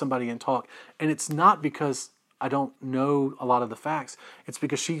walk up to somebody and talk. And it's not because I don't know a lot of the facts. It's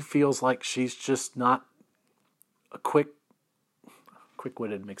because she feels like she's just not a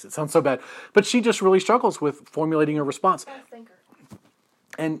quick-witted makes it sound so bad. But she just really struggles with formulating a response. Fast thinker.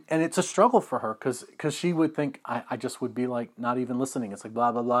 And it's a struggle for her, because she would think I just would be like not even listening. It's like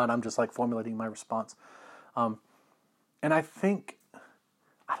blah, blah, blah, and I'm just like formulating my response. And I think,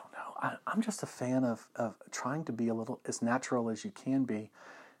 I don't know, I'm just a fan of trying to be a little as natural as you can be.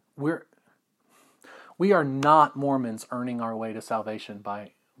 We are not Mormons earning our way to salvation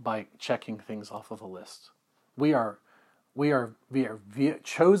by checking things off of a list. We are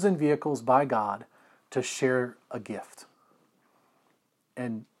chosen vehicles by God to share a gift.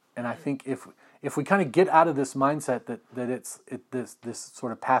 And I think if we kind of get out of this mindset that it's this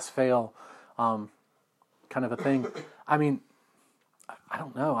sort of pass fail kind of a thing, I mean, I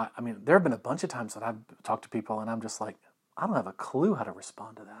don't know. I mean, there have been a bunch of times that I've talked to people and I'm just like, I don't have a clue how to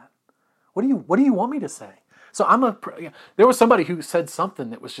respond to that. What do you want me to say? So there was somebody who said something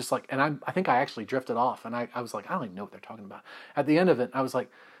that was just like, and I think I actually drifted off, and I was like, I don't even know what they're talking about. At the end of it, I was like,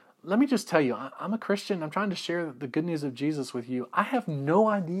 let me just tell you, I'm a Christian. I'm trying to share the good news of Jesus with you. I have no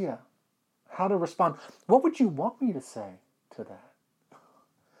idea how to respond. What would you want me to say to that?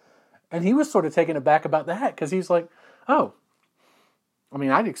 And he was sort of taken aback about that, because he's like, oh, I mean,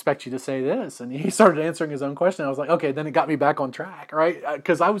 I'd expect you to say this. And he started answering his own question. I was like, okay, then it got me back on track, right?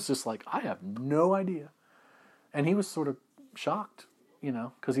 Because I was just like, I have no idea. And he was sort of shocked,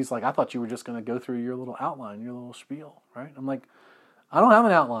 because he's like, I thought you were just going to go through your little outline, your little spiel, right? I'm like, I don't have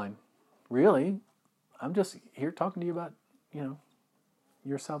an outline, really. I'm just here talking to you about,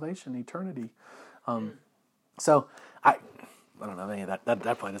 your salvation, eternity. So I don't know, any of that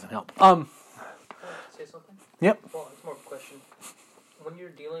probably doesn't help. Say something? Yep. Well, it's more of a question. When you're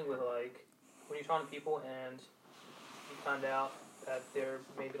dealing with, when you're talking to people and you find out that they're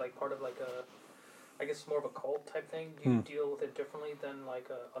maybe, part of, I guess more of a cult type thing, do you deal with it differently than,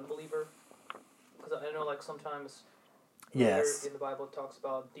 a unbeliever? Because I know, sometimes yes, in the Bible it talks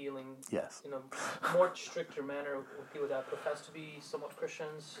about dealing yes. in a more stricter manner with people that profess to be somewhat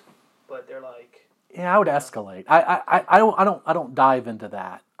Christians, but they're yeah, I would escalate. I don't dive into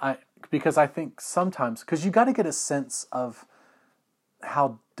that. Because I think sometimes, because you got to get a sense of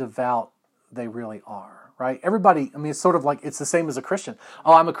how devout they really are, right? Everybody, I mean, it's sort of like, it's the same as a Christian.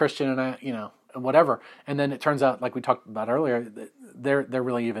 Oh, I'm a Christian and I, whatever. And then it turns out, like we talked about earlier, they're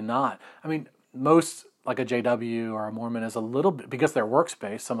really even not. I mean, most, like a JW or a Mormon is a little bit, because they're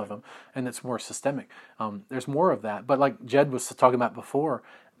works-based, some of them, and it's more systemic. There's more of that. But like Jed was talking about before,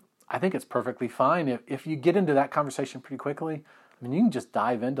 I think it's perfectly fine if you get into that conversation pretty quickly. I mean, you can just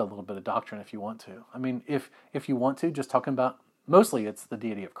dive into a little bit of doctrine if you want to. I mean, if you want to, just talking about, mostly it's the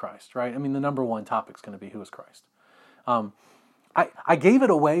deity of Christ, right? I mean, the number one topic is going to be who is Christ. I gave it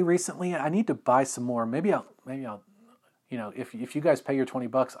away recently. I need to buy some more. Maybe I'll, you know, if you guys pay your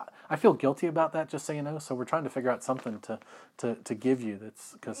 $20, I feel guilty about that, just so you know. So we're trying to figure out something to give you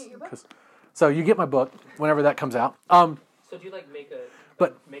that's because. So you get my book whenever that comes out. So do you like make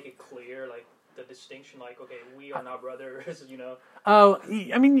it clear, like the distinction, like, okay, we are not brothers, you know? Oh,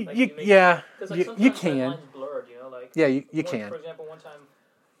 I mean, Like, you can. The line's blurred, you know, like. Yeah, you can. For example, one time,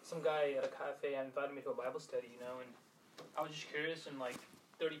 some guy at a cafe invited me to a Bible study, you know, and I was just curious, and like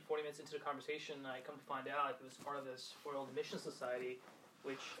 30, 40 minutes into the conversation, I come to find out it was part of this World Mission Society,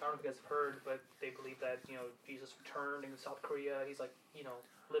 which I don't know if you guys have heard, but they believe that, you know, Jesus returned in South Korea. He's like, you know,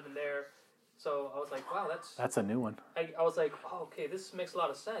 living there. So I was like, wow, that's a new one. I was like, oh, okay, this makes a lot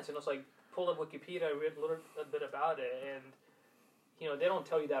of sense. And I was like, pulled up Wikipedia, I read a little bit about it, and, you know, they don't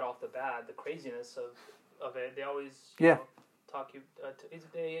tell you that off the bat, the craziness of it. They always, you know, talk you,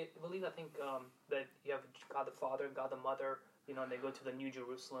 they believe, I think, that you have God the Father, God the Mother, you know, and they go to the New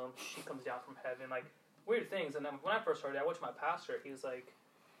Jerusalem. She comes down from heaven, like, weird things. And then when I first heard it, I went to my pastor. He was like,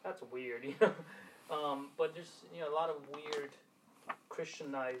 that's weird, you know. But there's, you know, a lot of weird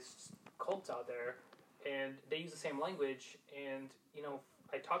Christianized cults out there, and they use the same language. And, you know,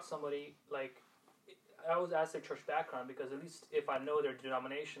 I talked to somebody, like, I always ask their church background, because at least if I know their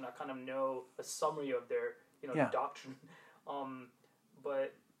denomination, I kind of know a summary of their, you know, doctrine.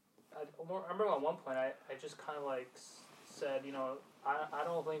 But I remember at one point, I just kind of like said, you know, I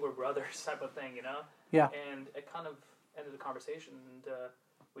don't think we're brothers type of thing, you know? Yeah. And it kind of ended the conversation, and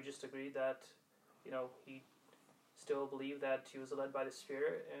we just agreed that, you know, he still believed that he was led by the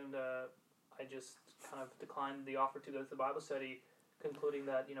Spirit, and I just kind of declined the offer to go to the Bible study, concluding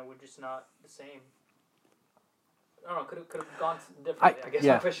that, you know, we're just not the same. I don't know, could have gone differently, I guess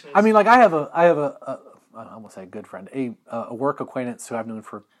my question is. I mean, like, I have a I won't say a good friend, a work acquaintance who I've known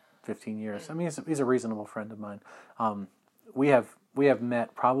for 15 years. I mean, he's a reasonable friend of mine. We have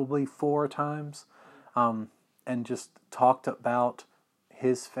met probably 4 times, and just talked about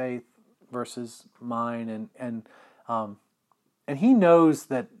his faith versus mine, and he knows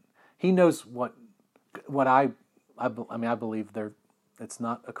what I believe it's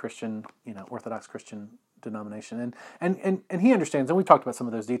not a Christian, you know, Orthodox Christian denomination, and he understands, and we've talked about some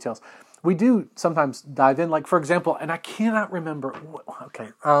of those details. We do sometimes dive in, like, for example, and I cannot remember. Okay,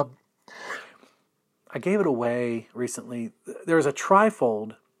 I gave it away recently. There's a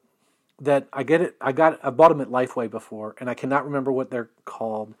trifold that I bought them at Lifeway before, and I cannot remember what they're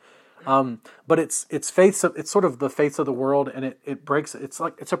called. But it's faiths. It's sort of the faiths of the world, and it breaks. It's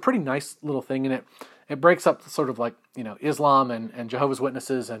a pretty nice little thing, and it breaks up sort of like, you know, Islam and Jehovah's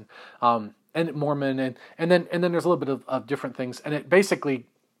Witnesses and Mormon, and then there's a little bit of different things, and it basically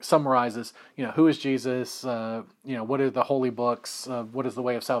summarizes, you know, who is Jesus, you know, what are the holy books, what is the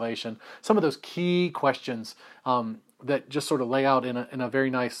way of salvation, some of those key questions that just sort of lay out in a very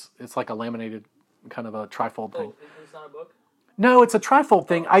nice. It's like a laminated kind of a trifold thing. It's not a book? No, it's a trifold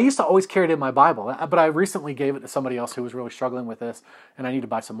thing. I used to always carry it in my Bible, but I recently gave it to somebody else who was really struggling with this, and I need to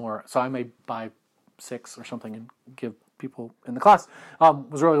buy some more. So I may buy 6 or something and give people in the class.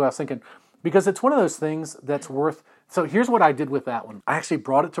 Was really what I was thinking. Because it's one of those things that's worth. So here's what I did with that one. I actually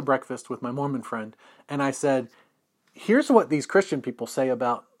brought it to breakfast with my Mormon friend, and I said, here's what these Christian people say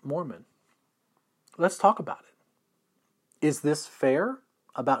about Mormon. Let's talk about it. Is this fair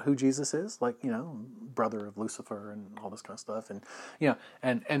about who Jesus is? Like, you know, brother of Lucifer and all this kind of stuff, and, you know,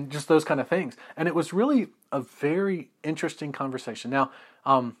 and just those kind of things. And it was really a very interesting conversation. Now,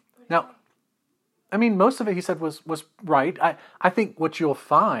 I mean, most of it he said was right. I think what you'll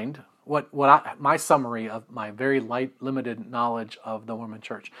find, my summary of my very limited knowledge of the Mormon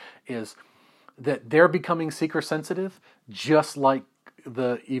Church is that they're becoming seeker sensitive, just like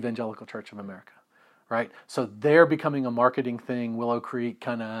the Evangelical Church of America, right? So they're becoming a marketing thing. Willow Creek,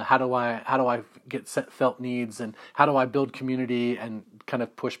 kind of how do I get felt needs, and how do I build community, and kind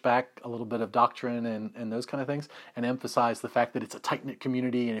of push back a little bit of doctrine and those kind of things, and emphasize the fact that it's a tight-knit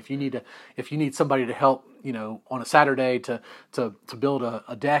community, and if you need somebody to help, you know, on a Saturday to build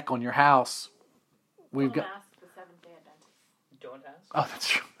a deck on your house, we've got. Ask the Seventh-day Adventists. Don't ask. Oh, that's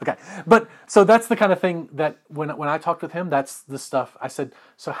true. Okay, but so that's the kind of thing that when I talked with him, that's the stuff I said.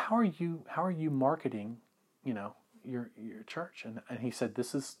 So how are you marketing, you know, your church? And he said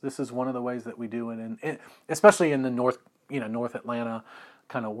this is one of the ways that we do it, and especially in the North Atlanta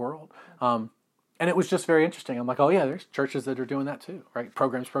kind of world. And it was just very interesting. I'm like, oh yeah, there's churches that are doing that too, right?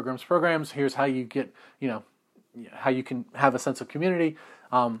 Programs. Here's how you get, you know, how you can have a sense of community.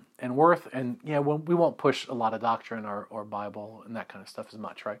 and worth. And yeah, we won't push a lot of doctrine or Bible and that kind of stuff as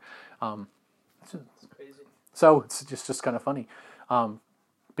much, right? It's crazy. So it's just kind of funny,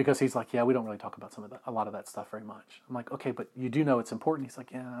 because he's like, yeah, we don't really talk about a lot of that stuff very much. I'm like, okay, but you do know it's important. He's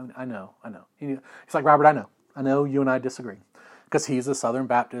like, yeah, I know. He's like, Robert, I know you and I disagree, because he's a Southern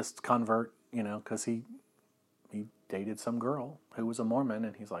Baptist convert, because he dated some girl who was a Mormon,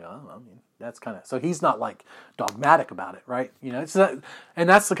 and he's like, oh, I mean, that's kind of, so he's not like dogmatic about it, right? It's that, and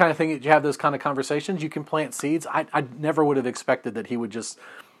that's the kind of thing that you have those kind of conversations. You can plant seeds. I never would have expected that he would just,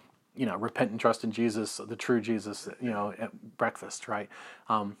 repent and trust in Jesus, the true Jesus, at breakfast, right?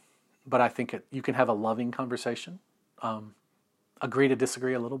 But I think you can have a loving conversation, agree to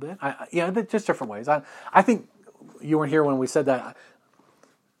disagree a little bit. Just different ways. I think you weren't here when we said that.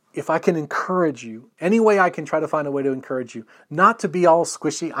 If I can encourage you, any way I can try to find a way to encourage you, not to be all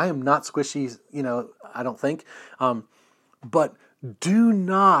squishy. I am not squishy, I don't think. But do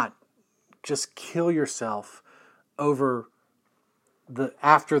not just kill yourself over the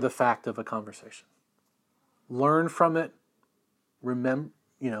after the fact of a conversation. Learn from it. Remember,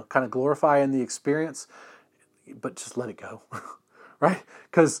 kind of glorify in the experience, but just let it go, right?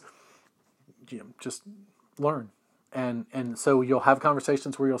 Because just learn. And so you'll have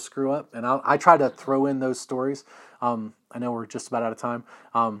conversations where you'll screw up, and I try to throw in those stories. I know we're just about out of time,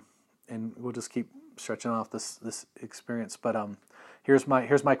 and we'll just keep stretching off this experience. But here's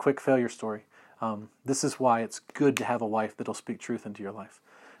my quick failure story. This is why it's good to have a wife that'll speak truth into your life.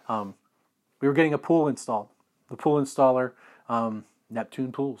 We were getting a pool installed. The pool installer,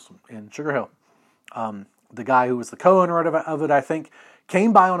 Neptune Pools in Sugar Hill. The guy who was the co-owner of it, I think,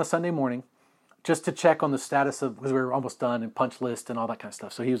 came by on a Sunday morning just to check on the status of, because we were almost done, and punch list and all that kind of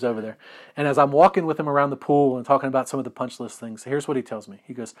stuff. So he was over there. And as I'm walking with him around the pool and talking about some of the punch list things, here's what he tells me.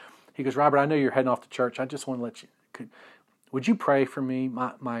 He goes, Robert, I know you're heading off to church. I just want to let you, would you pray for me?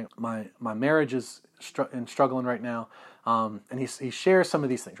 My marriage is struggling right now. And he shares some of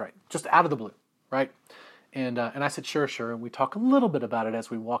these things, right? Just out of the blue, right? And I said, sure. And we talk a little bit about it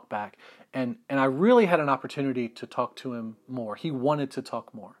as we walk back. And I really had an opportunity to talk to him more. He wanted to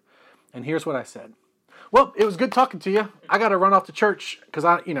talk more. And here's what I said. Well, it was good talking to you. I got to run off to church because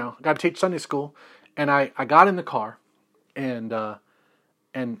I got to teach Sunday school. And I got in the car, and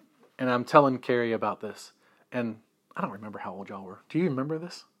I'm telling Carrie about this. And I don't remember how old y'all were. Do you remember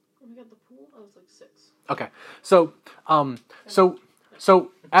this? When we got the pool, I was like 6. Okay.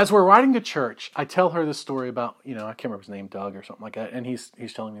 So as we're riding to church, I tell her this story about, I can't remember his name, Doug or something like that. And he's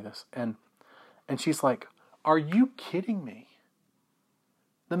telling me this. And she's like, are you kidding me?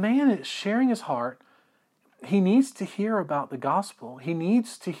 The man is sharing his heart. He needs to hear about the gospel. He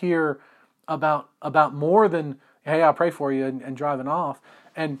needs to hear about more than, hey, I'll pray for you and driving off.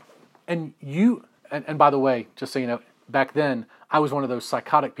 And by the way, just so you know, back then, I was one of those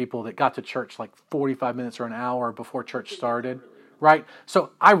psychotic people that got to church like 45 minutes or an hour before church started, right?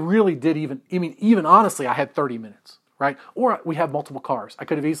 So I really did even honestly, I had 30 minutes, right? Or we have multiple cars. I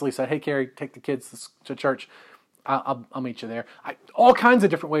could have easily said, hey, Carrie, take the kids to church. I'll meet you there. All kinds of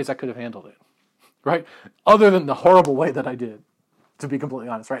different ways I could have handled it, right? Other than the horrible way that I did, to be completely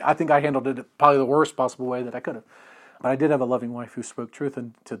honest, right? I think I handled it probably the worst possible way that I could have. But I did have a loving wife who spoke truth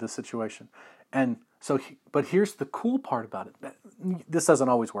into the situation. And so, but here's the cool part about it. This doesn't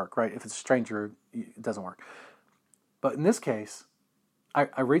always work, right? If it's a stranger, it doesn't work. But in this case,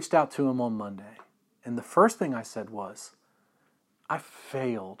 I reached out to him on Monday. And the first thing I said was, I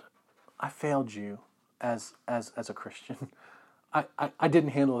failed you as a Christian. I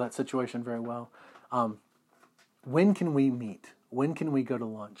didn't handle that situation very well. When can we meet? When can we go to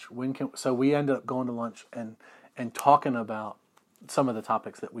lunch? So we ended up going to lunch and talking about some of the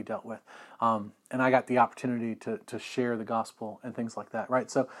topics that we dealt with. And I got the opportunity to share the gospel and things like that,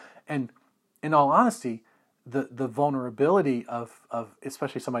 right? So, and in all honesty, the vulnerability of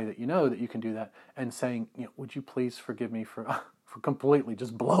especially somebody that you can do that, and saying, would you please forgive me for completely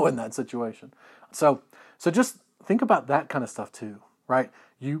just blowing that situation. So just think about that kind of stuff too, right?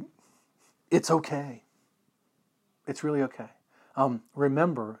 It's okay. It's really okay.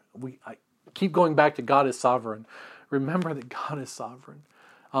 Remember, I keep going back to God is sovereign. Remember that God is sovereign,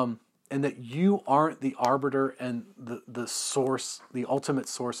 and that you aren't the arbiter and the source, the ultimate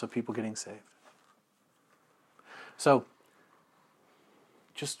source of people getting saved. So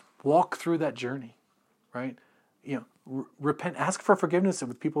just walk through that journey, right? Repent, ask for forgiveness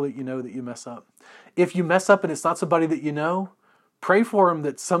with people that that you mess up. If you mess up and it's not somebody that pray for them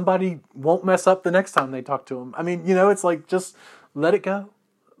that somebody won't mess up the next time they talk to them. I mean, it's like, just let it go.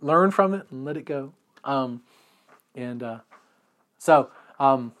 Learn from it and let it go.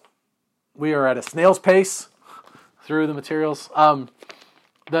 We are at a snail's pace through the materials.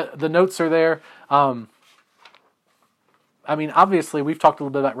 the notes are there. I mean, obviously, we've talked a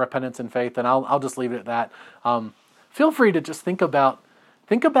little bit about repentance and faith, and I'll just leave it at that. Feel free to just think about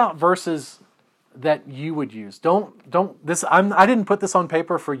verses that you would use. Don't this. I didn't put this on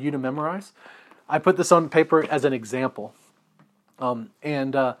paper for you to memorize. I put this on paper as an example, and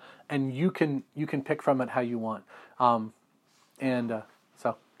you can pick from it how you want. So do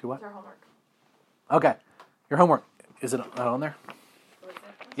what? It's our homework. Okay, your homework, is it not on there? What is it?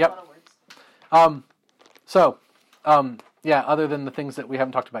 It's Yep. a lot of words. Yeah, other than the things that we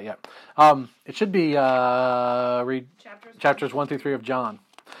haven't talked about yet. It should be read chapters 1 through 3 of John.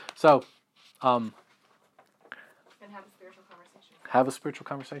 So, And have a spiritual conversation. have a spiritual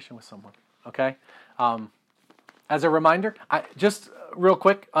conversation with someone, okay? As a reminder, just real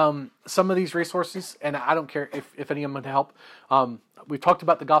quick, some of these resources, and I don't care if any of them would help. We've talked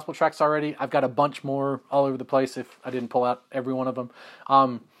about the gospel tracts already. I've got a bunch more all over the place if I didn't pull out every one of them.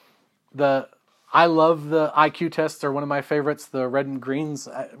 I love the IQ tests. They're one of my favorites. The red and greens,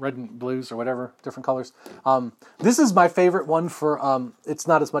 red and blues, or whatever, different colors. This is my favorite one for. It's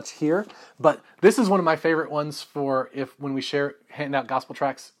not as much here, but this is one of my favorite ones for when we hand out gospel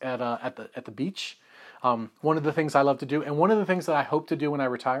tracts at the beach. One of the things I love to do, and one of the things that I hope to do when I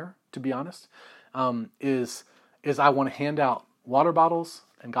retire, to be honest, is I want to hand out water bottles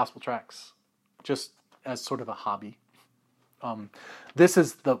and gospel tracts, just as sort of a hobby. This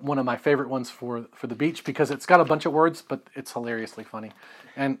is one of my favorite ones for the beach because it's got a bunch of words, but it's hilariously funny,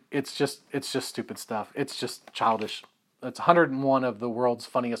 and it's just stupid stuff. It's just childish. It's 101 of the world's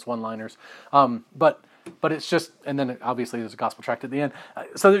funniest one-liners, but it's just, and then obviously there's a gospel tract at the end.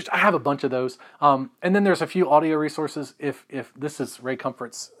 So I have a bunch of those, and then there's a few audio resources. If this is Ray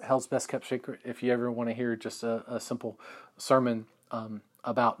Comfort's Hell's Best Kept Secret, if you ever want to hear just a simple sermon.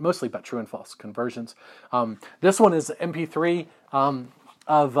 Mostly about true and false conversions. This one is MP3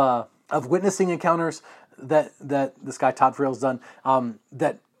 of witnessing encounters that this guy Todd Friel's done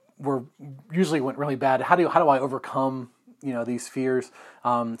that usually went really bad. How do I overcome these fears?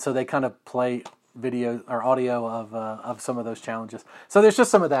 So they kind of play video or audio of some of those challenges. So there's just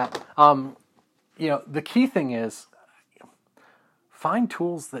some of that. The key thing is find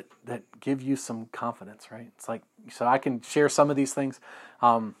tools that give you some confidence, right? It's like, so I can share some of these things,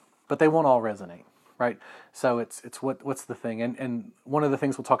 but they won't all resonate, right? So it's what's the thing? And one of the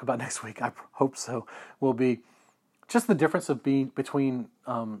things we'll talk about next week, I hope so, will be just the difference of between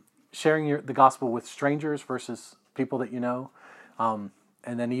sharing the gospel with strangers versus people that you know, and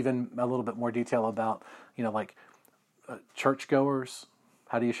then even a little bit more detail about, churchgoers.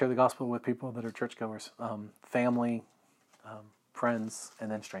 How do you share the gospel with people that are churchgoers? Family, friends,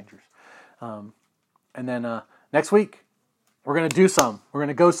 and then strangers. And then next week, we're going to do some. We're going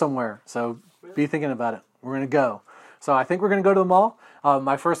to go somewhere. So be thinking about it. We're going to go. So I think we're going to go to the mall.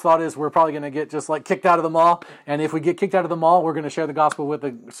 My first thought is we're probably going to get just like kicked out of the mall. And if we get kicked out of the mall, we're going to share the gospel with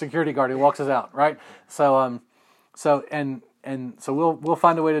the security guard who walks us out, right? So we'll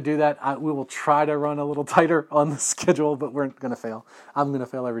find a way to do that. We will try to run a little tighter on the schedule, but we're going to fail. I'm going to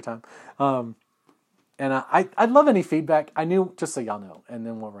fail every time. And I'd love any feedback. I knew, just so y'all know, and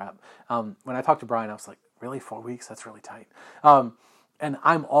then we'll wrap. When I talked to Brian, I was like, really, 4 weeks? That's really tight. And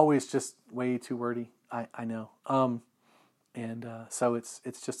I'm always just way too wordy. I know. So it's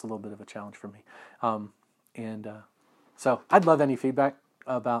just a little bit of a challenge for me. So I'd love any feedback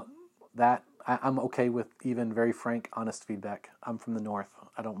about that. I'm okay with even very frank, honest feedback. I'm from the north.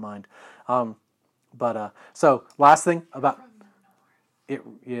 I don't mind. So last thing about it.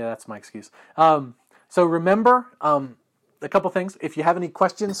 Yeah, that's my excuse. So remember, a couple things. If you have any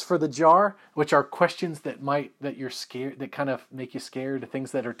questions for the jar, which are questions that you're scared, that kind of make you scared,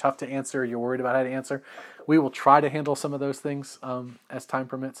 things that are tough to answer, you're worried about how to answer, we will try to handle some of those things as time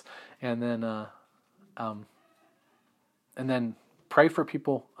permits, and then pray for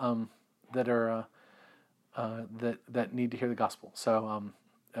people that are that need to hear the gospel. So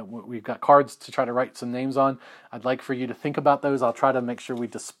we've got cards to try to write some names on. I'd like for you to think about those. I'll try to make sure we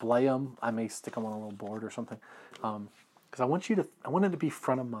display them. I may stick them on a little board or something, because I want it to be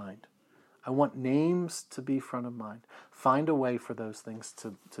front of mind. I want names to be front of mind. Find a way for those things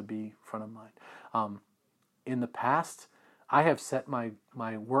to be front of mind. In the past, I have set my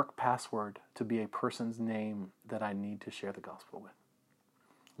work password to be a person's name that I need to share the gospel with.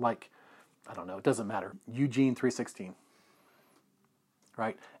 Like, I don't know, it doesn't matter. Eugene 316.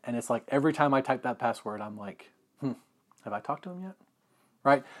 Right? And it's like every time I type that password, I'm like, have I talked to him yet?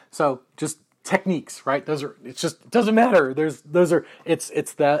 Right? So just techniques, right? It doesn't matter. It's the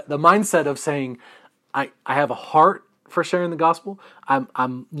mindset of saying, I have a heart for sharing the gospel.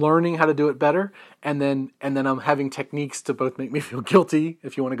 I'm learning how to do it better, and then I'm having techniques to both make me feel guilty,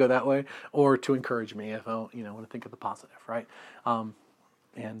 if you want to go that way, or to encourage me if I want to think of the positive, right?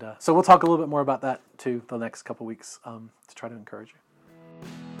 So we'll talk a little bit more about that too the next couple weeks to try to encourage you.